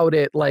about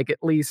it, like at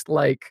least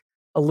like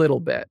a little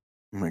bit.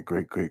 My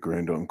great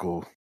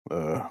granduncle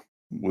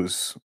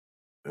was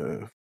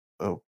a,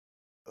 a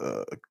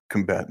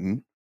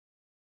combatant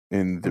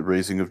in the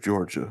raising of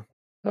Georgia.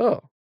 Oh,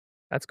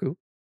 that's cool.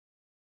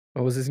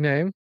 What was his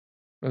name?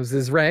 What was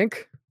his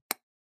rank?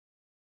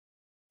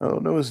 I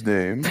don't know his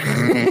name.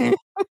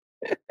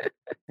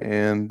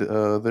 And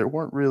there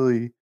weren't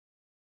really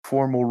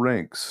formal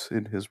ranks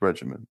in his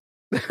regiment.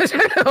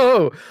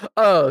 So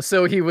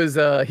he was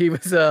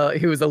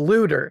a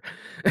looter.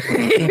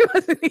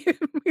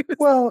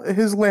 Well,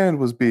 his land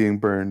was being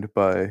burned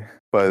by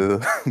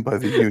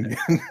the Union.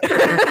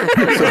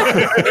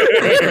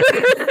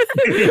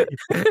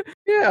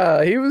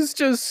 Yeah, he was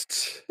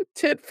just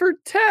tit for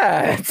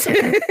tat.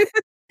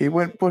 He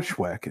went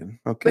bushwhacking.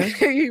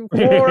 Okay.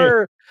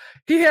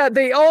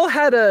 They all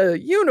had a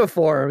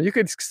uniform. You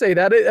could say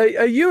that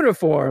a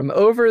uniform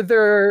over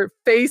their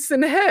face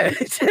and head.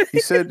 He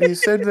said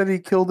that he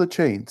killed the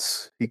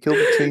Chains. He killed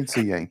the Chains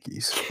of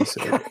Yankees. He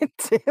said. God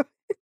damn it.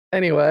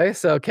 Anyway,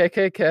 so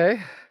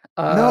KKK.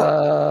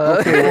 No.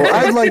 Okay. Well,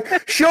 I'd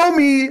like show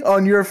me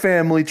on your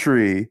family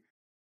tree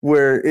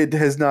where it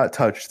has not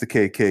touched the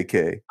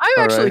KKK. I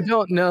actually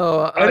don't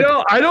know.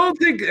 I don't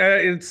think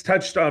it's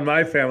touched on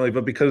my family,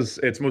 but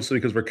it's mostly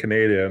because we're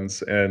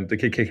Canadians, and the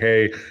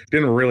KKK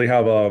didn't really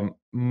have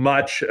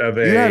much of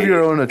a. You have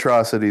your own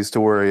atrocities to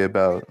worry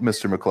about,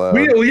 Mr.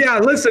 McLeod. Yeah,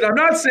 listen, I'm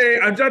not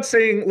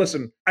saying.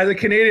 Listen, as a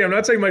Canadian, I'm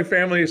not saying my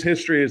family's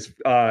history is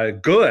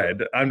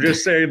good. I'm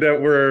just saying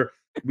that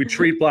we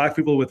treat Black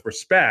people with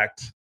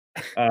respect,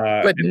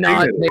 but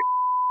not.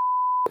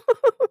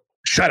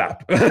 Shut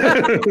up.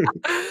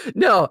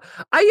 No,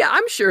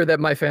 I'm sure that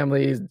my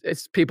family,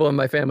 people in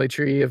my family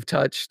tree have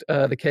touched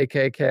the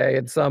KKK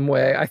in some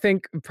way. I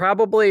think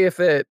probably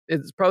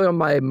it's probably on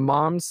my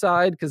mom's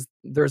side, because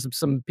there's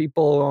some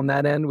people on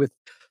that end with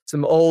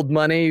some old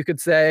money, you could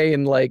say,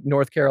 in like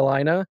North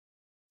Carolina.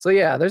 So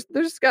yeah, there's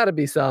got to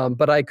be some,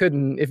 but I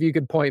couldn't. If you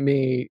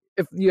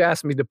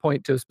asked me to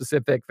point to a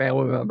specific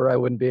family member, I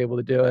wouldn't be able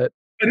to do it.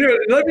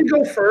 Let me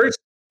go first.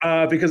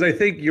 Because I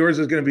think yours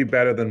is going to be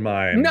better than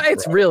mine. No,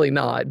 it's really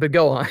not, but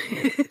go on.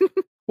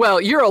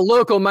 Well, you're a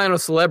local minor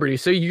celebrity,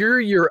 so you're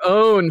your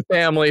own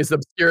family's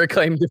obscure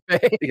claim to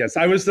fame. Yes,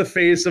 I was the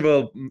face of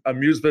an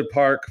amusement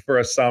park for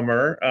a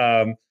summer,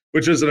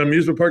 which was an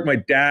amusement park my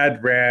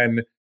dad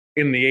ran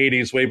in the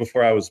 80s, way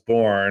before I was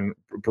born,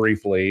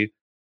 briefly,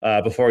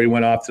 before he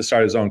went off to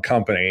start his own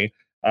company.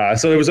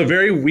 So it was a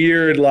very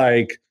weird,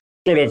 like,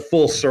 sort of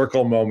full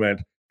circle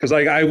moment. Because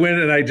I went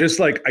and I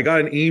got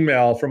an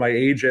email from my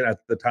agent at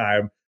the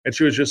time, and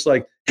she was just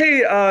like,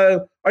 "Hey,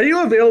 are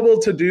you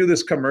available to do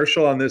this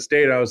commercial on this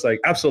date?" And I was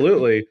like,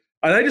 "Absolutely."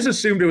 And I just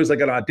assumed it was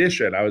like an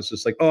audition. I was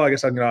just like, "Oh, I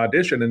guess I'm going to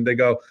audition." And they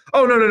go,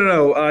 "Oh,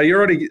 no. You're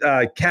already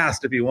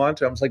cast if you want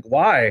to." I was like,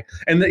 "Why?"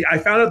 And I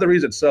found out the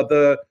reason. So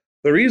the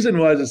reason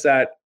is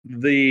that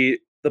the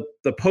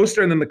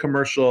poster and then the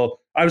commercial,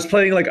 I was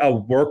playing like a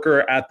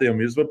worker at the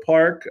amusement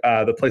park.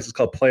 The place is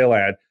called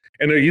Playland,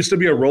 and there used to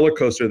be a roller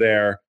coaster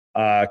there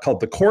called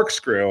the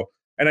Corkscrew.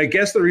 And I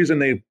guess the reason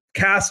they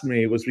cast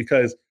me was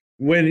because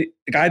when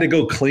I had to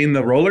go clean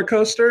the roller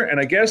coaster, and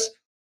I guess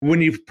when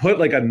you put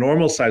like a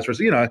normal size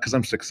person, because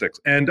I'm 6'6",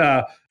 and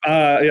a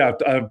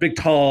big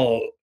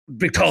tall,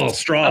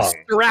 strong, a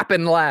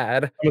strapping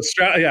lad. I'm a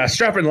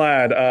strapping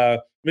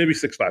lad, maybe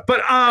 6'5", but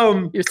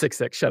you're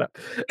 6'6". Shut up.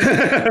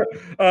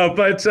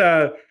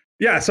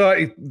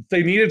 So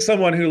they needed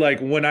someone who, like,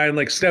 when I'm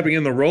like stepping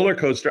in the roller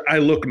coaster, I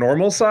look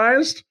normal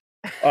sized.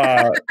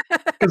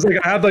 Because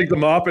like I had like the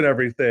mop and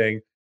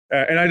everything,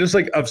 and I just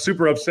I'm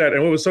super upset.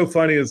 And what was so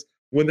funny is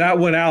when that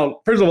went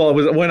out. First of all,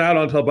 it went out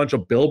onto a bunch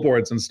of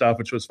billboards and stuff,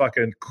 which was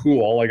fucking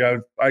cool. Like I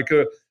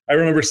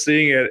remember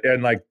seeing it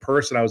in like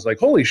person. I was like,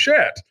 holy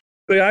shit,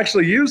 they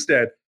actually used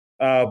it.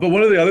 But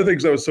one of the other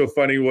things that was so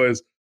funny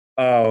was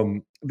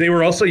they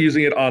were also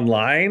using it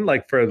online,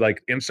 like for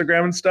like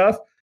Instagram and stuff,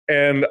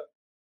 and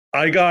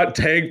I got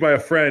tagged by a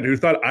friend who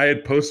thought I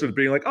had posted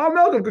being like, "Oh,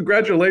 Malcolm,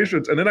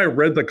 congratulations." And then I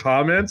read the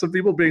comments of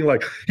people being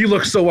like, "He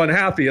looks so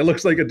unhappy. It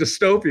looks like a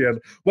dystopian.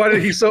 Why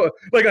did he so..."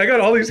 Like, I got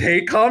all these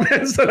hate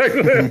comments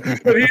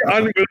that he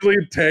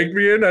unwittingly tagged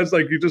me in. I was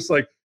like, you just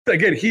like,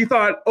 again, he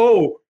thought,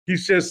 oh,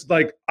 he's just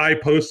like, I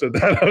posted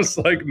that. I was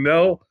like,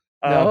 no.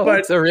 But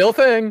it's a real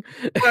thing.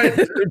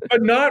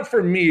 but not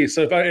for me.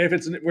 So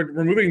if we're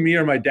removing me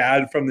or my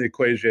dad from the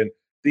equation,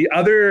 the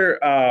other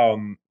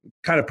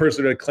kind of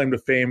person that claimed to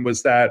fame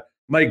was that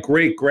my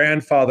great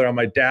grandfather on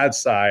my dad's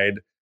side,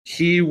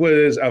 he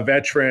was a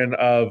veteran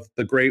of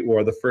the Great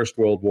War, the First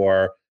World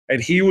War,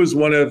 and he was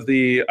one of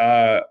the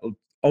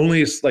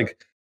only, like,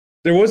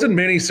 there wasn't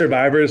many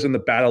survivors in the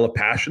Battle of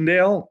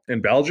Passchendaele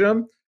in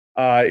Belgium.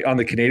 On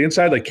the Canadian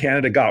side, like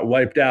Canada got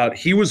wiped out.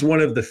 He was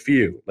one of the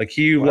few. Like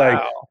he's like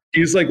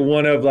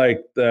one of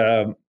like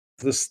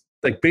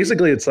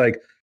basically it's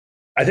like,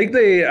 I think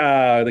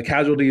the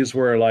casualties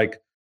were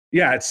like,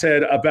 it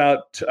said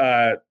about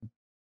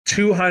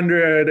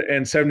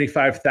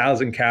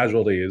 275,000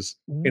 casualties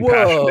in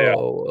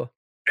Passchendaele.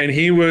 And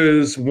he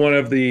was one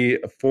of the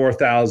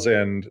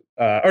 4,000,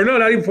 or no,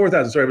 not even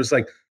 4,000. Sorry, it was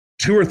like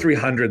 200 or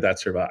 300 that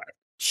survived.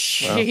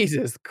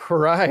 Jesus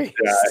Christ.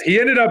 Yeah, he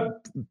ended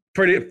up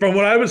from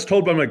what I was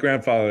told by my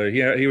grandfather,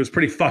 he was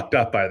pretty fucked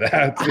up by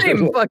that.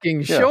 I'm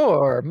fucking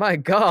sure. My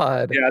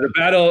God. Yeah, the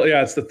battle.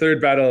 Yeah, it's the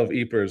third battle of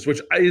Ypres,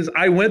 which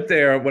I went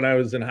there when I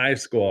was in high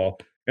school,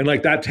 and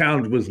like that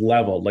town was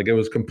leveled, like it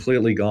was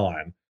completely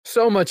gone.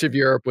 So much of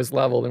Europe was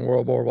leveled in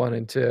World War I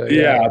and II.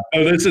 Yeah.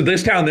 Oh,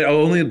 this town, the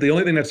only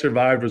thing that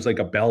survived was like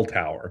a bell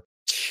tower.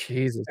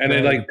 Jesus. And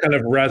it like kind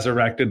of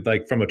resurrected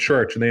like from a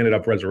church, and they ended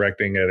up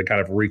resurrecting it and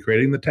kind of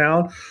recreating the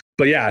town.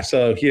 But yeah,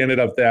 so he ended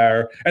up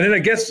there. And then I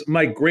guess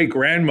my great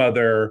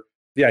grandmother,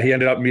 he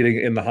ended up meeting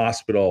in the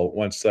hospital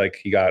once like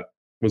he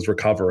was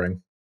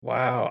recovering.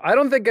 Wow. I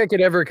don't think I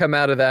could ever come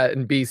out of that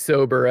and be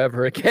sober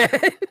ever again.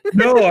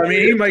 No, I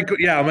mean, he might,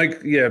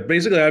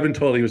 basically I've been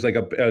told he was like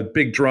a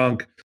big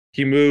drunk.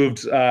 He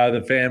moved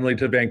the family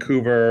to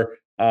Vancouver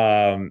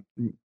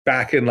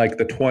back in like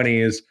the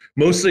 1920s,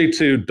 mostly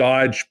to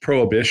dodge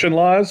prohibition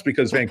laws,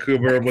 because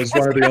Vancouver was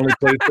one of the only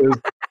places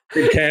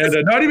in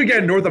Canada, not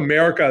even North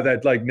America,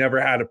 that like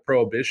never had a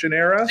prohibition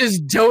era.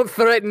 Just don't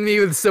threaten me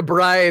with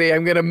sobriety.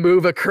 I'm gonna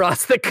move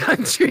across the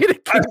country to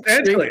keep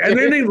essentially. And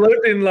then they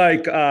lived in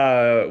like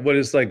what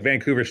is like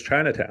Vancouver's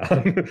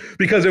Chinatown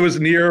because it was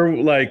near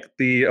like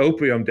the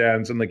opium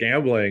dens and the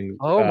gambling.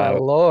 Oh my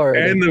Lord.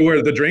 And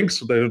where the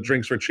drinks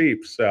were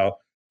cheap. So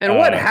and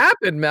what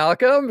happened,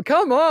 Malcolm?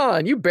 Come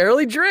on, you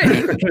barely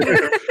drink.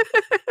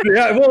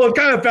 Yeah, well, it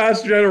kind of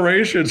past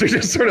generations. He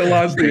just sort of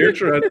lost the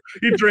interest.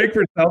 He drank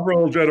for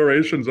several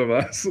generations of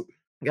us.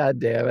 God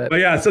damn it. But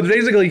yeah, so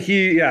basically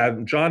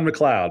John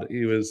McLeod,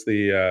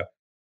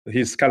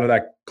 he's kind of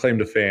that claim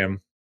to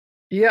fame.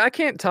 Yeah, I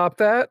can't top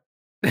that.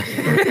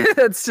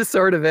 That's just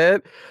sort of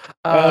it.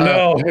 Oh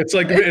no, it's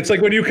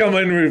like when you come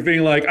in with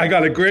being like, I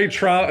got a great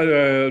story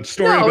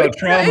about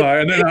trauma,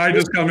 and then I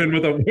just come in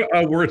with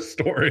a worse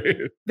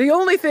story. The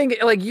only thing,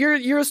 like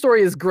your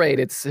story is great.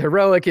 It's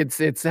heroic.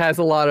 It has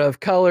a lot of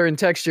color and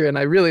texture, and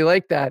I really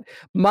like that.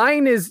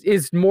 Mine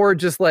is more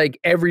just like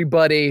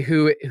everybody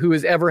who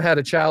has ever had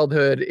a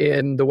childhood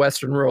in the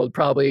Western world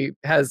probably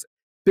has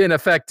been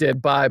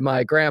affected by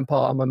my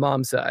grandpa on my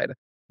mom's side,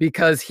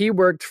 because he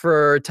worked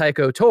for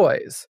Tyco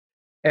Toys.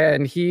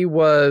 And he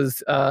went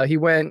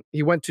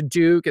to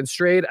Duke, and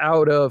straight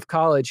out of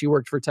college, he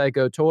worked for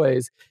Tyco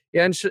Toys.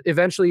 And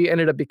eventually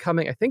ended up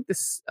becoming, I think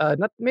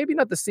maybe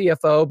not the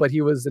CFO, but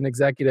he was an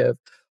executive.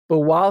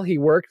 But while he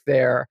worked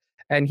there,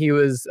 and they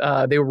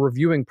were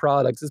reviewing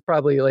products,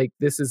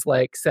 this is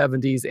like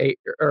 70s,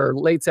 or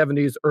late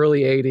 70s,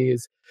 early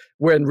 80s,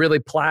 when really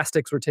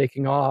plastics were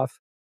taking off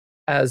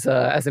as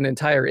an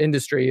entire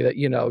industry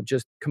that,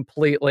 just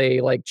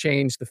completely like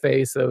changed the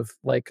face of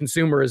like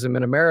consumerism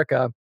in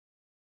America.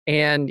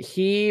 And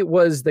he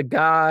was the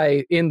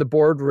guy in the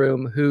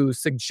boardroom who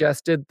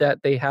suggested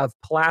that they have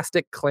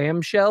plastic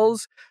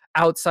clamshells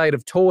outside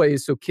of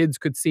toys so kids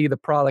could see the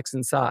products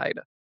inside.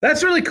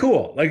 That's really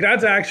cool. Like,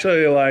 that's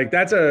actually like,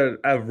 that's a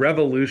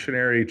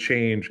revolutionary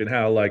change in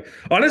how, like,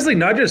 honestly,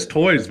 not just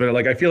toys, but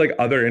like, I feel like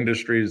other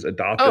industries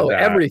adopted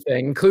that.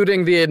 Everything,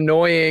 including the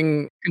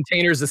annoying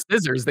containers of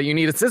scissors that you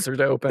need a scissor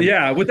to open.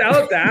 Yeah.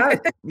 Without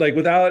that,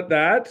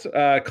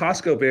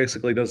 Costco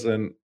basically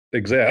doesn't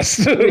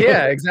exist.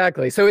 Yeah,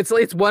 exactly. So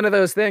it's one of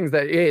those things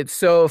that it's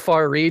so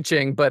far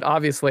reaching, but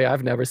obviously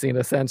I've never seen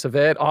a sense of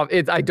it.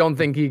 I don't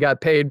think he got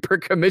paid per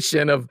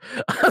commission of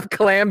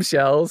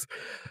clamshells.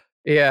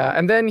 Yeah,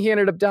 and then he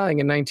ended up dying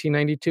in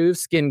 1992 of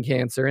skin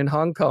cancer in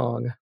Hong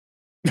Kong.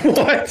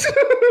 What?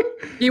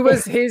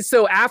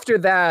 So after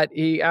that,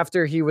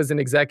 after he was an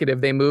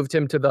executive, they moved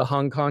him to the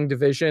Hong Kong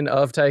division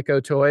of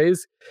Tyco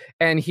Toys.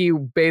 And he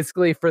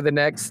basically, for the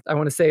next, I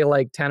want to say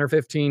like 10 or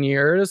 15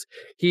 years,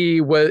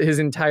 his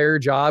entire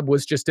job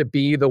was just to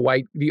be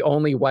the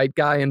only white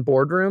guy in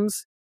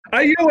boardrooms.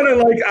 You know what I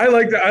like? I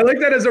like that. I like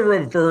that as a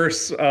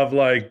reverse of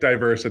like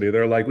diversity.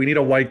 They're like, we need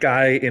a white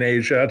guy in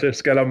Asia to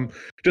just let him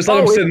sit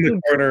in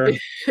the corner.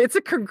 It's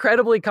an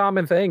incredibly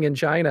common thing in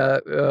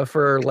China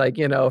for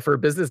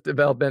business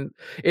development.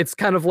 It's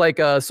kind of like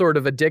a sort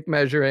of a dick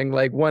measuring,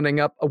 like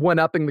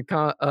one-upping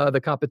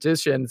the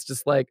competition. It's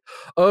just like,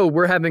 oh,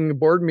 we're having a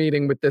board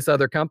meeting with this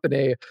other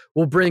company.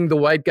 We'll bring the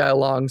white guy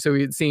along so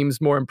it seems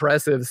more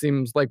impressive.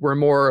 Seems like we're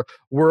more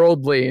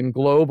worldly and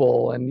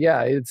global. And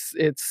yeah,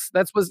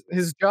 that's was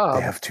his job.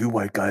 They have two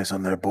white guys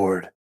on their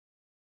board.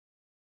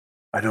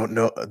 I don't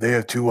know. They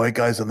have two white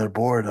guys on their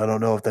board. I don't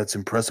know if that's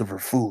impressive or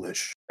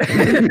foolish.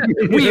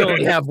 We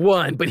only have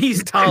one, but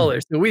he's taller,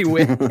 so we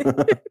win.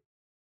 But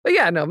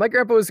yeah, no, my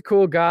grandpa was a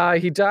cool guy.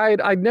 He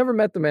died. I'd never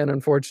met the man,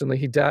 unfortunately.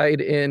 He died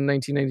in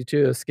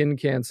 1992 of skin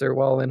cancer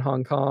while in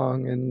Hong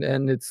Kong.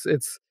 And it's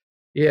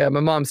my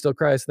mom still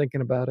cries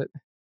thinking about it.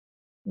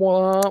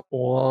 Wah,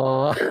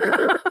 wah.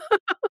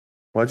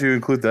 Why'd you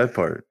include that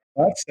part?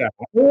 That's sad.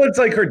 Well, it's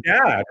like her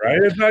dad, right?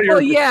 It's not your.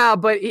 Well, yeah,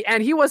 but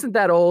he wasn't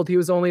that old. He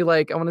was only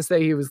like, I want to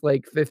say he was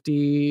like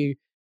 50,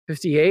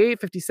 58,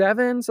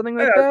 57, something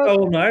like that. That's how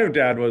old my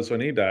dad was when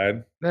he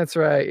died. That's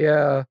right,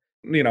 yeah.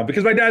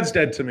 Because my dad's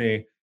dead to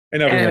me.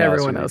 and And everyone,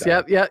 everyone when else. he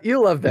died. Yep. Yeah.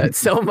 You love that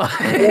so much.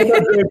 I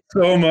love that joke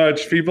so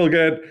much. People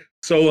get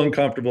so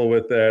uncomfortable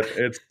with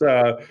it.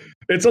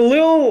 It's a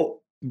little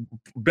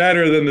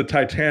better than the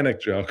Titanic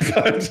joke,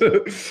 but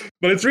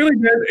it's really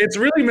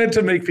meant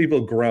to make people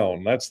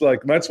groan. That's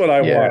what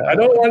I want. I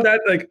don't want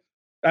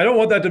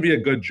that to be a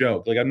good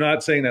joke. Like, I'm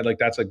not saying that like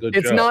that's a good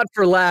joke. It's not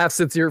for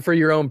laughs. It's for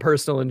your own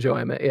personal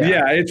enjoyment.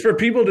 Yeah, it's for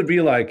people to be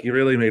like, you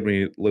really made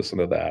me listen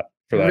to that.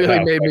 It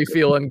really made me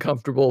feel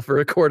uncomfortable for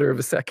a quarter of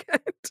a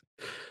second.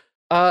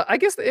 I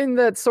guess in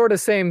that sort of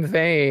same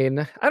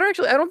vein, I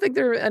don't think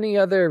there are any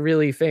other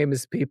really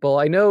famous people.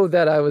 I know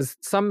that I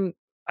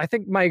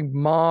think my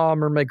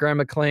mom or my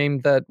grandma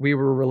claimed that we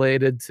were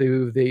related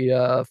to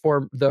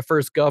the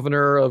first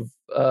governor of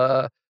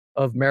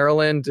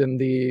Maryland and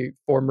the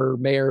former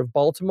mayor of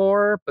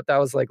Baltimore, but that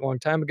was like a long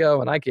time ago,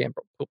 and I can't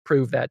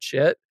prove that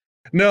shit.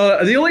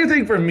 No, the only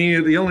thing for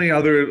me, the only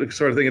other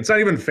sort of thing, it's not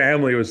even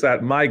family, was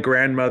that my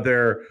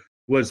grandmother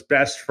was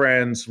best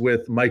friends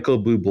with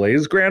Michael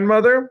Bublé's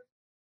grandmother.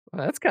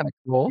 Well, that's kind of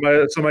cool.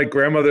 So my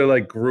grandmother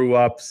like grew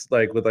up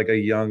like with like a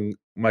young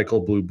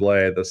Michael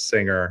Bublé, the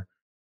singer,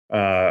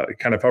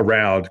 kind of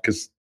around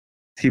because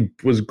he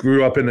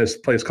grew up in this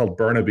place called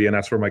Burnaby, and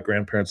that's where my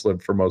grandparents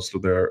lived for most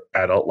of their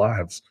adult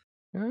lives.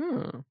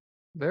 Oh,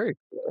 very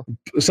cool.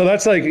 So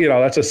that's like,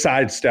 that's a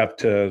sidestep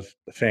to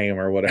fame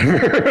or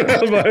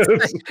whatever.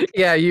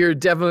 Yeah, you're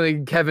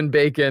definitely Kevin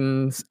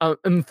Bacon's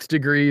nth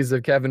degrees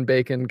of Kevin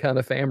Bacon kind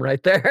of fame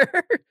right there.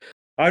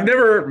 I've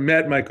never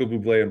met Michael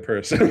Bublé in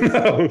person,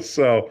 though,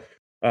 so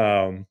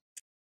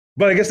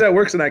but I guess that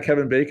works in that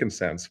Kevin Bacon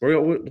sense.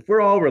 We're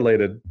all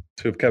related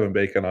to Kevin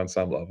Bacon on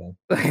some level.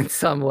 On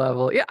some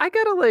level. Yeah, I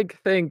gotta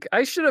think.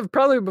 I should have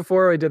probably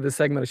before I did this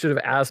segment, I should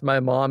have asked my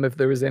mom if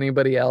there was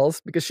anybody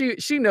else because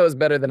she knows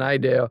better than I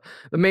do.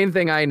 The main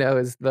thing I know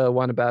is the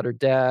one about her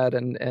dad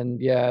and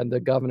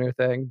the governor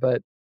thing.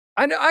 But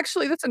I know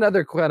actually that's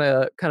another kind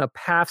of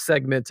half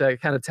segment to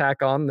kind of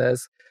tack on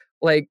this.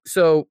 Like,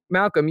 so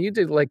Malcolm, you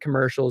did like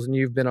commercials and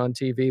you've been on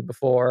TV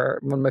before.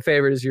 One of my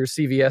favorite is your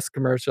CVS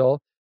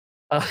commercial.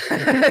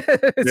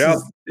 It's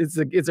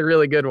a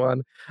really good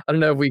one. I don't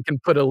know if we can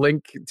put a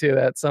link to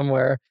that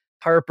somewhere.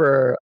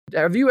 Harper,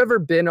 have you ever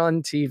been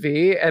on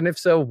TV? And if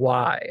so,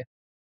 why?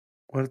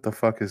 What the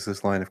fuck is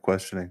this line of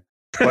questioning?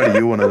 Why do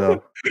you want to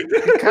know?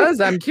 Because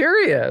I'm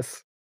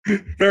curious.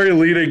 Very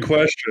leading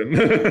question.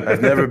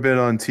 I've never been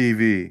on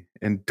TV,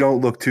 and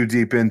don't look too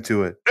deep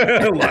into it.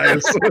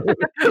 Lies.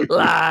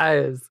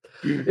 Lies.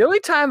 The only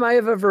time I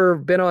have ever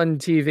been on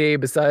TV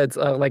besides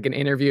like an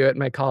interview at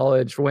my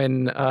college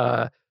when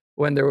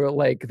there were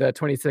like the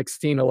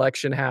 2016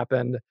 election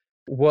happened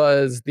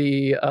was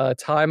the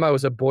time I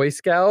was a Boy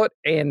Scout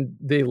and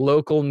the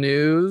local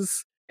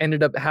news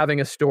ended up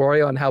having a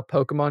story on how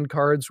Pokemon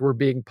cards were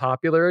being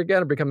popular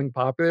again or becoming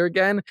popular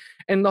again.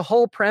 And the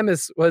whole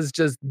premise was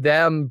just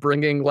them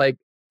bringing like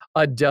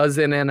a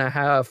dozen and a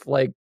half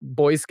like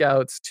Boy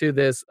Scouts to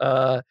this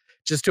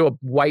just to a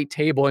white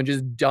table and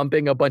just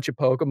dumping a bunch of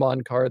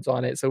Pokemon cards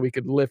on it so we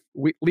could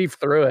leaf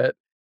through it.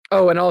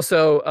 Oh, and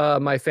also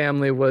my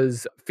family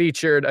was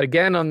featured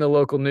again on the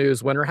local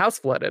news when her house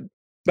flooded.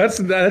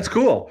 That's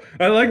cool.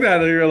 I like that.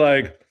 You're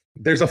like,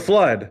 there's a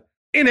flood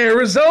in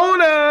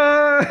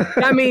Arizona.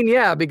 I mean,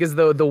 yeah, because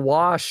the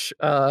wash,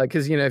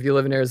 because if you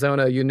live in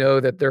Arizona, you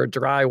know that there are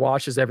dry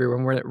washes everywhere.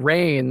 When it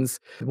rains,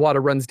 water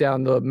runs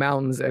down the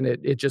mountains and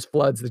it just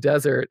floods the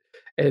desert.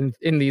 And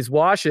in these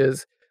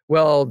washes,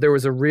 well, there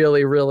was a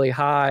really, really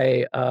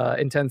high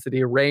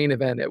intensity rain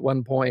event at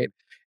one point.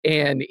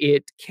 And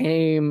it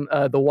came,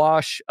 the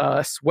wash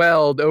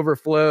swelled,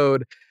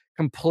 overflowed,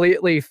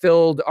 completely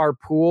filled our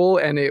pool.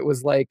 And it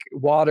was like,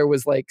 water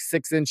was like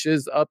 6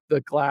 inches up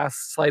the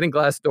sliding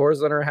glass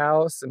doors on our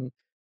house. And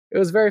it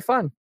was very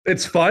fun.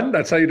 It's fun?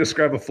 That's how you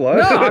describe a flood?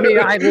 No, I mean,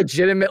 I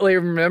legitimately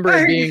remember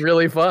it being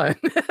really fun.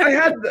 I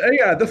had,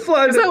 the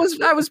flood. The flood was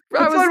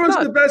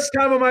the best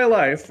time of my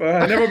life.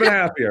 I've never been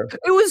happier.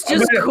 It was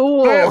just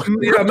cool.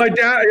 My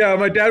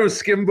dad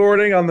was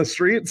skimboarding on the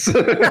streets.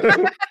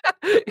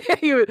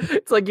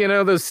 It's like,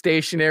 those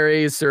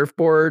stationary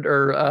surfboard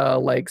or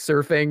like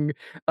surfing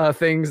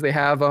things they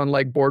have on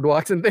like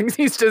boardwalks and things.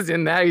 He's just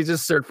in that. He's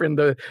just surfing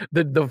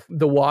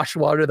the wash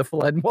water, the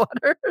flood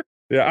water.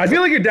 Yeah, I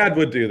feel like your dad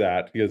would do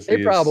that because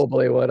he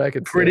probably would. I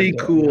could. Pretty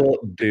cool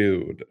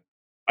dude.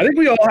 I think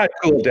we all had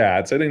cool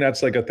dads. I think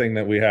that's like a thing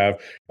that we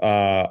have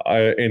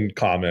in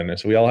common.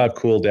 So we all have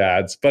cool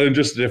dads, but in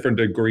just different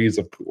degrees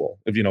of cool,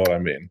 if you know what I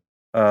mean.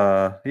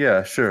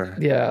 Yeah, sure.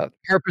 Yeah,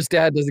 Harper's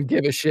dad doesn't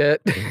give a shit.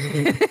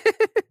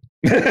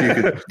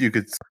 You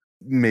could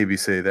maybe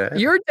say that.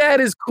 Your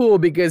dad is cool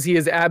because he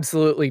has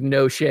absolutely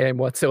no shame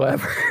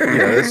whatsoever.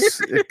 Yeah,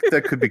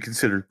 that could be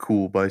considered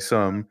cool by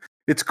some.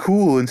 It's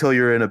cool until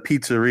you're in a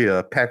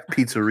packed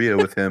pizzeria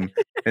with him,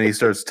 and he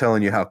starts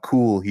telling you how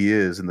cool he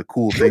is and the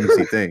cool things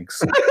he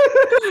thinks.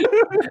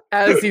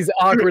 As he's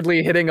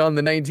awkwardly hitting on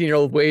the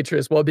 19-year-old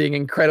waitress while being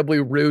incredibly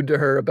rude to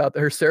her about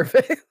her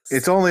service.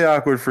 It's only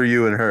awkward for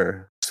you and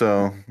her.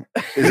 So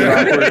is it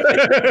awkward?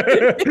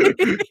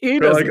 He You're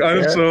doesn't like,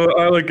 I'm care. so,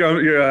 I like,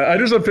 yeah. I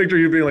just have picture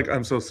you being like,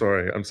 I'm so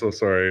sorry, I'm so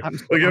sorry. I'm-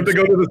 Like you have I'm to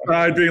go to the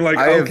side, being like,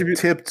 I I'll have give you.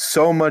 tipped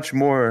so much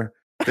more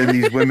than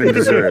these women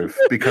deserve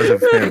because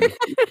of him.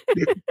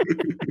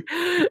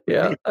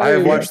 Yeah, I have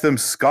mean, watched them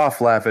scoff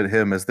laugh at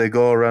him as they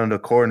go around a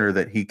corner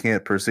that he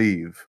can't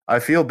perceive. I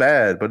feel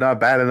bad, but not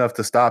bad enough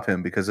to stop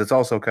him because it's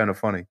also kind of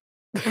funny.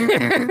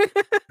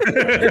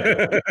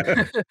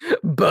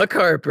 Buck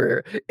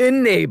Harper,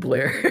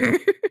 enabler.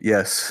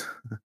 Yes,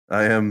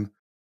 I am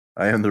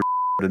the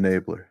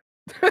enabler.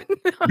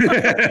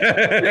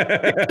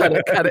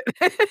 Cut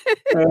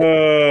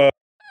it.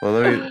 Well,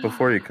 let me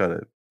before you cut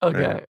it.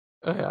 Okay.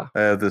 Oh, yeah. I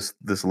have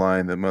this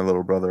line that my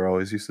little brother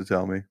always used to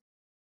tell me,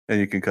 and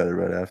you can cut it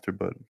right after.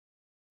 But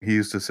he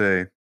used to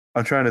say,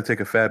 "I'm trying to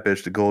take a fat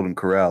bitch to Golden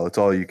Corral. It's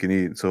all you can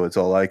eat, so it's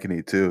all I can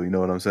eat too." You know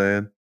what I'm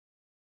saying?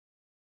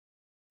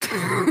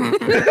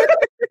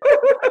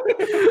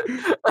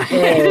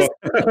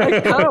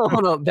 I kind of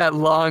want that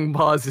long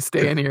pause to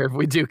stay in here if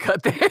we do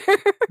cut there.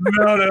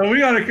 No, we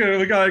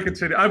gotta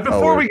continue.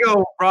 Before we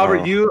go,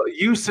 Robert, Oh. you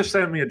used to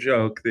send me a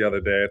joke the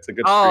other day. It's a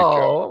good street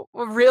joke.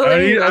 Oh,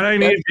 really? I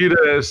need you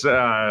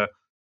to.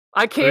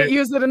 I can't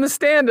use it in the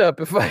stand-up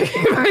if I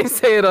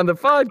say it on the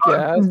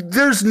podcast.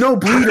 There's no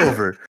bleed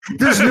over.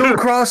 There's no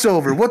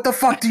crossover. What the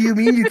fuck do you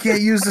mean you can't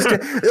use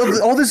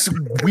this? All this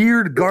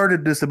weird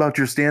guardedness about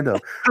your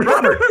stand-up.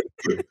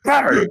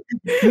 Robert,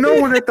 no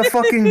one at the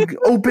fucking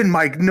open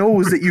mic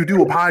knows that you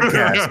do a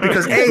podcast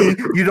because A,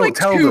 you don't Like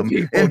tell two them,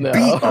 people and B,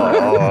 know.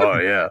 oh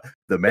yeah,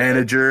 the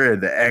manager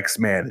and the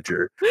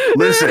ex-manager.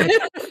 Listen,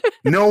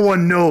 no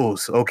one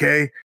knows,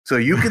 okay? So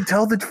you can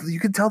tell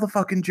the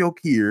fucking joke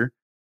here.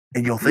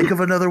 And you'll think of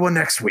another one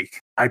next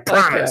week. I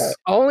promise. Okay.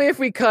 Only if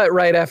we cut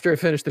right after I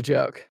finish the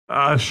joke.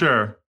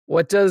 Sure.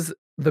 What does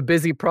the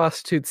busy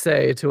prostitute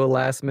say to a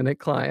last-minute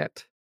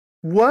client?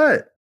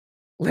 What?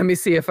 Let me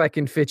see if I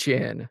can fit you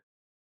in.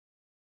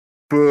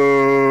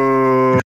 Boo.